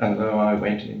 And though I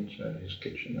went into his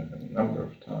kitchen a number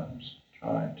of times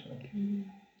trying to...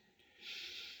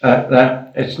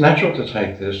 Now, it's natural to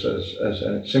take this as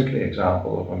a simply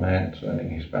example of a man turning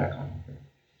his back on you,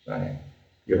 saying,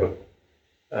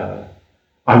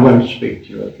 I won't speak to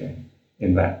you again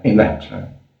in that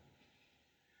tone.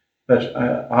 But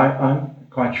I'm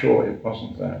quite sure it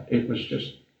wasn't that. It was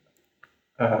just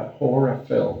Hora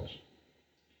felt,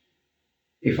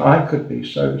 if I could be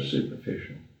so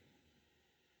superficial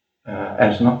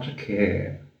as not to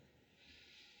care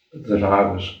that I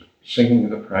was singing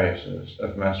the praises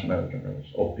of mass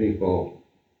murderers or people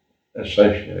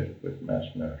associated with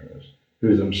mass murderers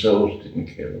who themselves didn't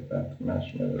care about the mass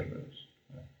murderers.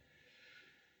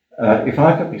 If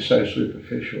I could be so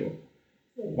superficial,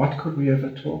 what could we ever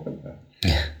talk about?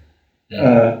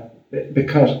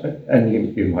 Because, and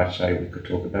you might say we could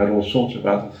talk about all sorts of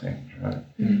other things, right?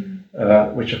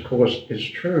 Which of course is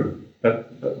true.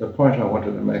 But the point I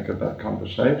wanted to make about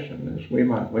conversation is we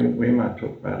might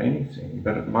talk about anything,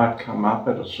 but it might come up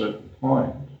at a certain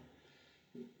point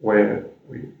where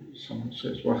someone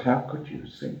says, "Well, how could you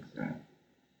think that?"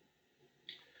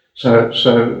 So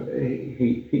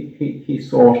he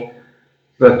thought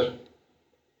that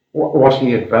what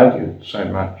he had valued so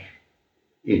much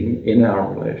in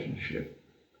our relationship,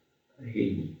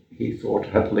 he thought,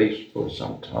 at least for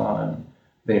some time,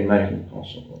 been made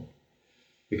impossible.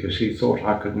 Because he thought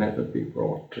I could never be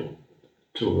brought to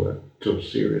a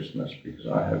seriousness because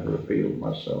I have revealed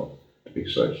myself to be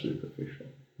so superficial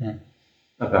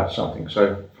about something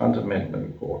so fundamentally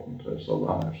important as the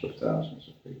lives of thousands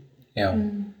of people. Yeah.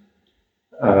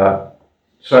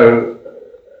 So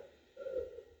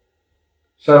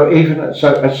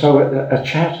a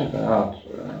chat about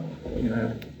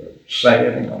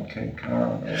sailing on Cape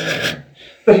Coron,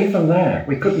 but even that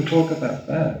we couldn't talk about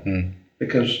that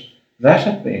because that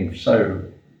had been so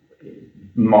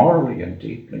morally and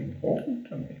deeply important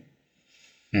to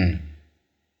me.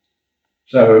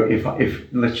 So if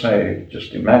let's say,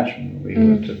 just imagine we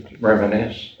were to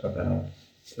reminisce about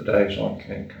the days on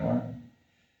Cape Coron,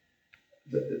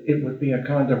 it would be a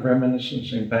kind of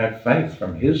reminiscence in bad faith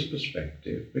from his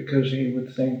perspective, because he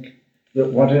would think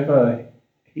that whatever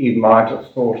he might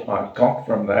have thought I got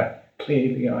from that,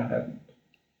 clearly I hadn't.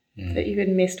 That you had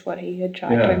missed what he had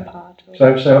tried to impart.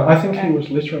 So I think he was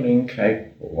literally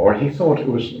incapable, or he thought it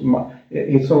was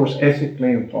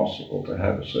ethically impossible to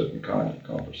have a certain kind of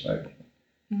conversation,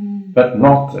 but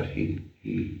not that he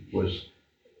was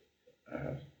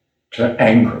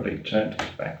angrily turned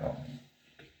his back on him.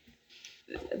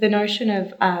 The notion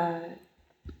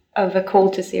of a call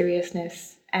to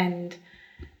seriousness and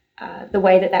the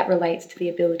way that relates to the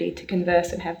ability to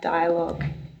converse and have dialogue.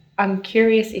 I'm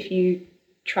curious if you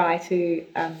try to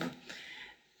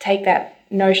take that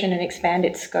notion and expand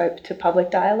its scope to public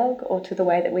dialogue or to the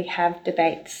way that we have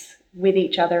debates with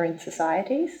each other in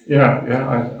societies. In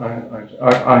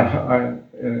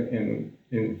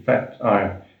fact,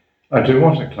 I do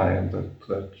want to claim that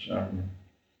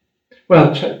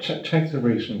take the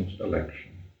recent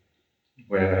election,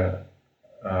 where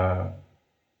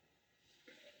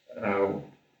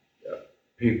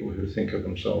people who think of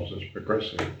themselves as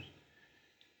progressives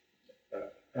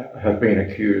have been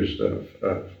accused of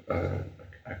a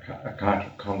kind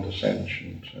of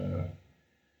condescension to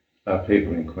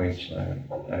people in Queensland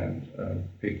and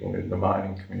people in the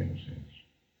mining communities.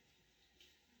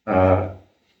 Let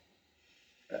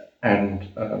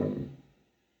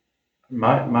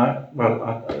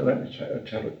me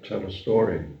tell a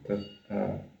story that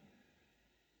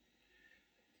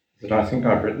I think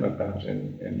I've written about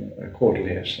in a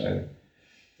quarterly essay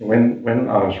when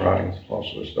I was writing The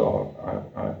Philosopher's Dog,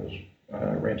 I was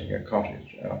renting a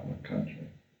cottage out in the country.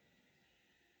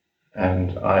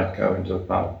 And I'd go into the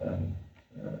pub and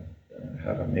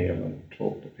have a meal and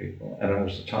talk to people. And it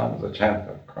was the time of the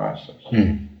Tampa crisis.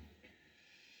 Mm.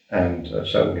 And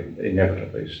so we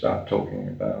inevitably start talking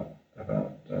about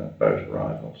boat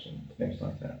arrivals and things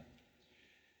like that.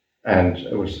 And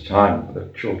it was the time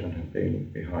that children had been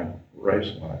behind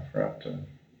razor wire for up to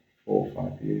 4 or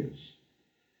 5 years.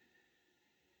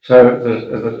 So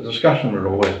the discussion would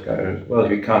always go,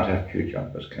 well, you can't have queue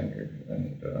jumpers, can you?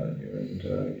 And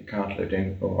you can't let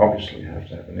in, well, obviously you have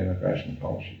to have an immigration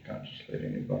policy, you can't just let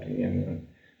anybody in,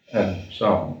 and so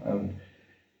on. And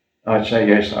I'd say,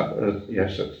 yes,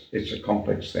 it's a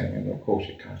complex thing, and of course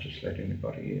you can't just let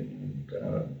anybody in.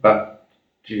 But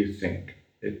do you think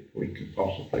we could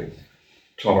possibly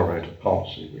tolerate a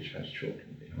policy which has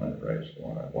children behind a razor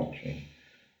wire watching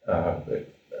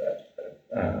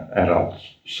adults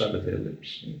sever their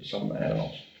lips, and some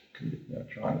adults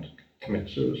trying to commit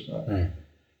suicide? Mm.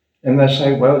 And they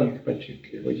say, well, you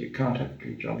can't have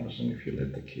queue jumpers, and if you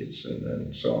let the kids in,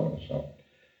 and so on and so on.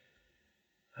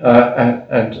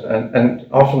 And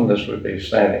often this would be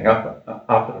standing up at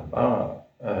a bar.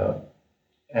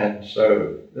 And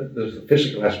so the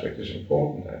physical aspect is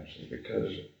important, actually,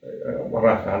 because what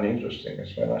I found interesting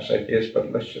is when I said, yes,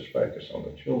 but let's just focus on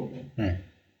the children. Mm.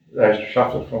 They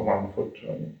shuffle from one foot to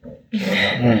another,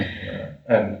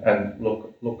 and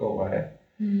look away.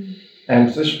 Mm.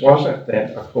 And this was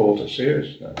then a call to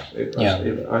seriousness.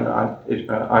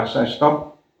 I'd say,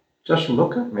 stop. Just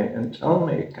look at me and tell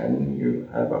me, can you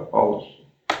have a policy?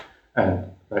 And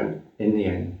in the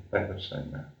end, they would say,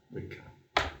 no, we can't.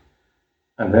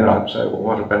 And then I'd say, well,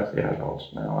 what about the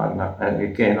adults now? And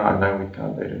again, I know we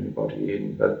can't let anybody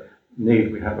in, but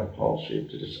need we have a policy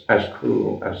that is as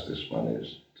cruel as this one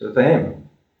is to them?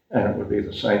 And it would be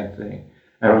the same thing.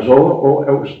 And it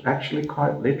was actually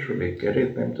quite literally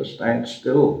getting them to stand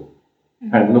still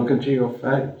and look into your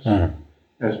face. Mm.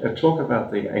 Talk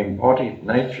about the embodied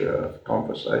nature of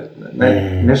conversation,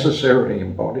 necessarily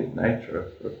embodied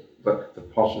nature of the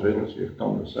possibility of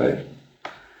conversation.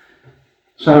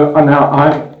 So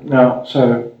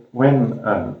so when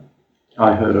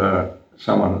I heard a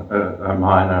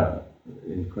miner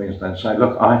in Queensland say,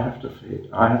 look, I have to feed,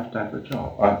 I have to have a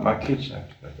job, my kids have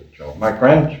to have a job, my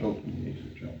grandchildren need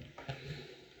a job.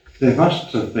 There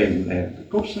must have been then, of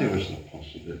course there was the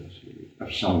possibility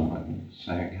of someone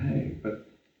saying, hey, but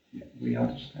we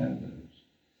understand this.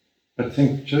 But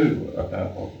think too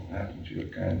about what will happen to your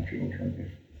grandchildren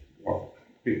if what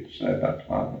people say about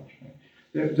climate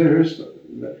change. There is,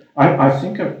 I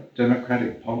think of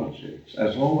democratic politics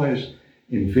as always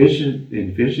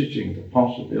envisaging the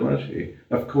possibility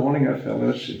of calling a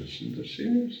fellow citizen to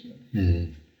seriousness.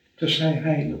 Mm. To say,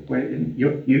 hey, look,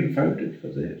 you voted for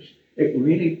this. It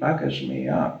really buggers me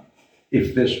up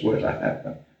if this were to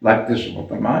happen. Like this is what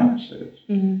the miner says.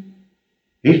 Mm.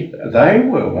 They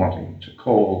were wanting to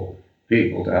call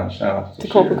people down south to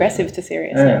call progressives to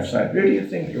seriousness. Yeah, so who do you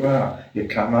think you are? You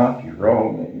come up, you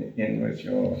roll in with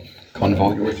your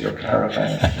convoy, with your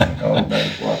caravan, and God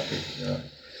knows what.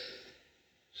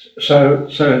 So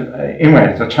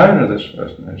anyway, the tone of this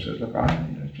person who says, "Look, I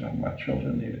need a job. My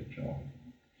children need a job."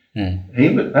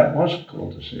 Mm. That was a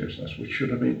call to seriousness, which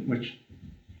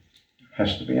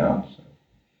has to be answered.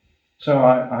 So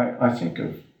I think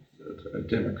of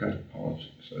democratic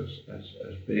politics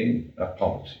as being a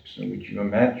politics in which you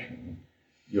imagine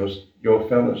your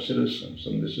fellow citizens,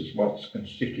 and this is what's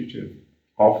constitutive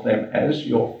of them as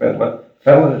your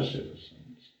fellow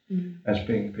citizens, as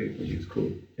being people you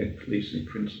could, at least in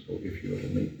principle, if you were to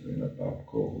meet them in a pub,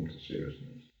 call them to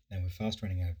seriousness. Now we're fast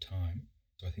running out of time,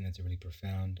 so I think that's a really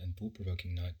profound and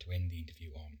thought-provoking note to end the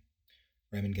interview on.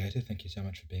 Raymond Gaita, thank you so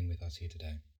much for being with us here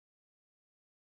today.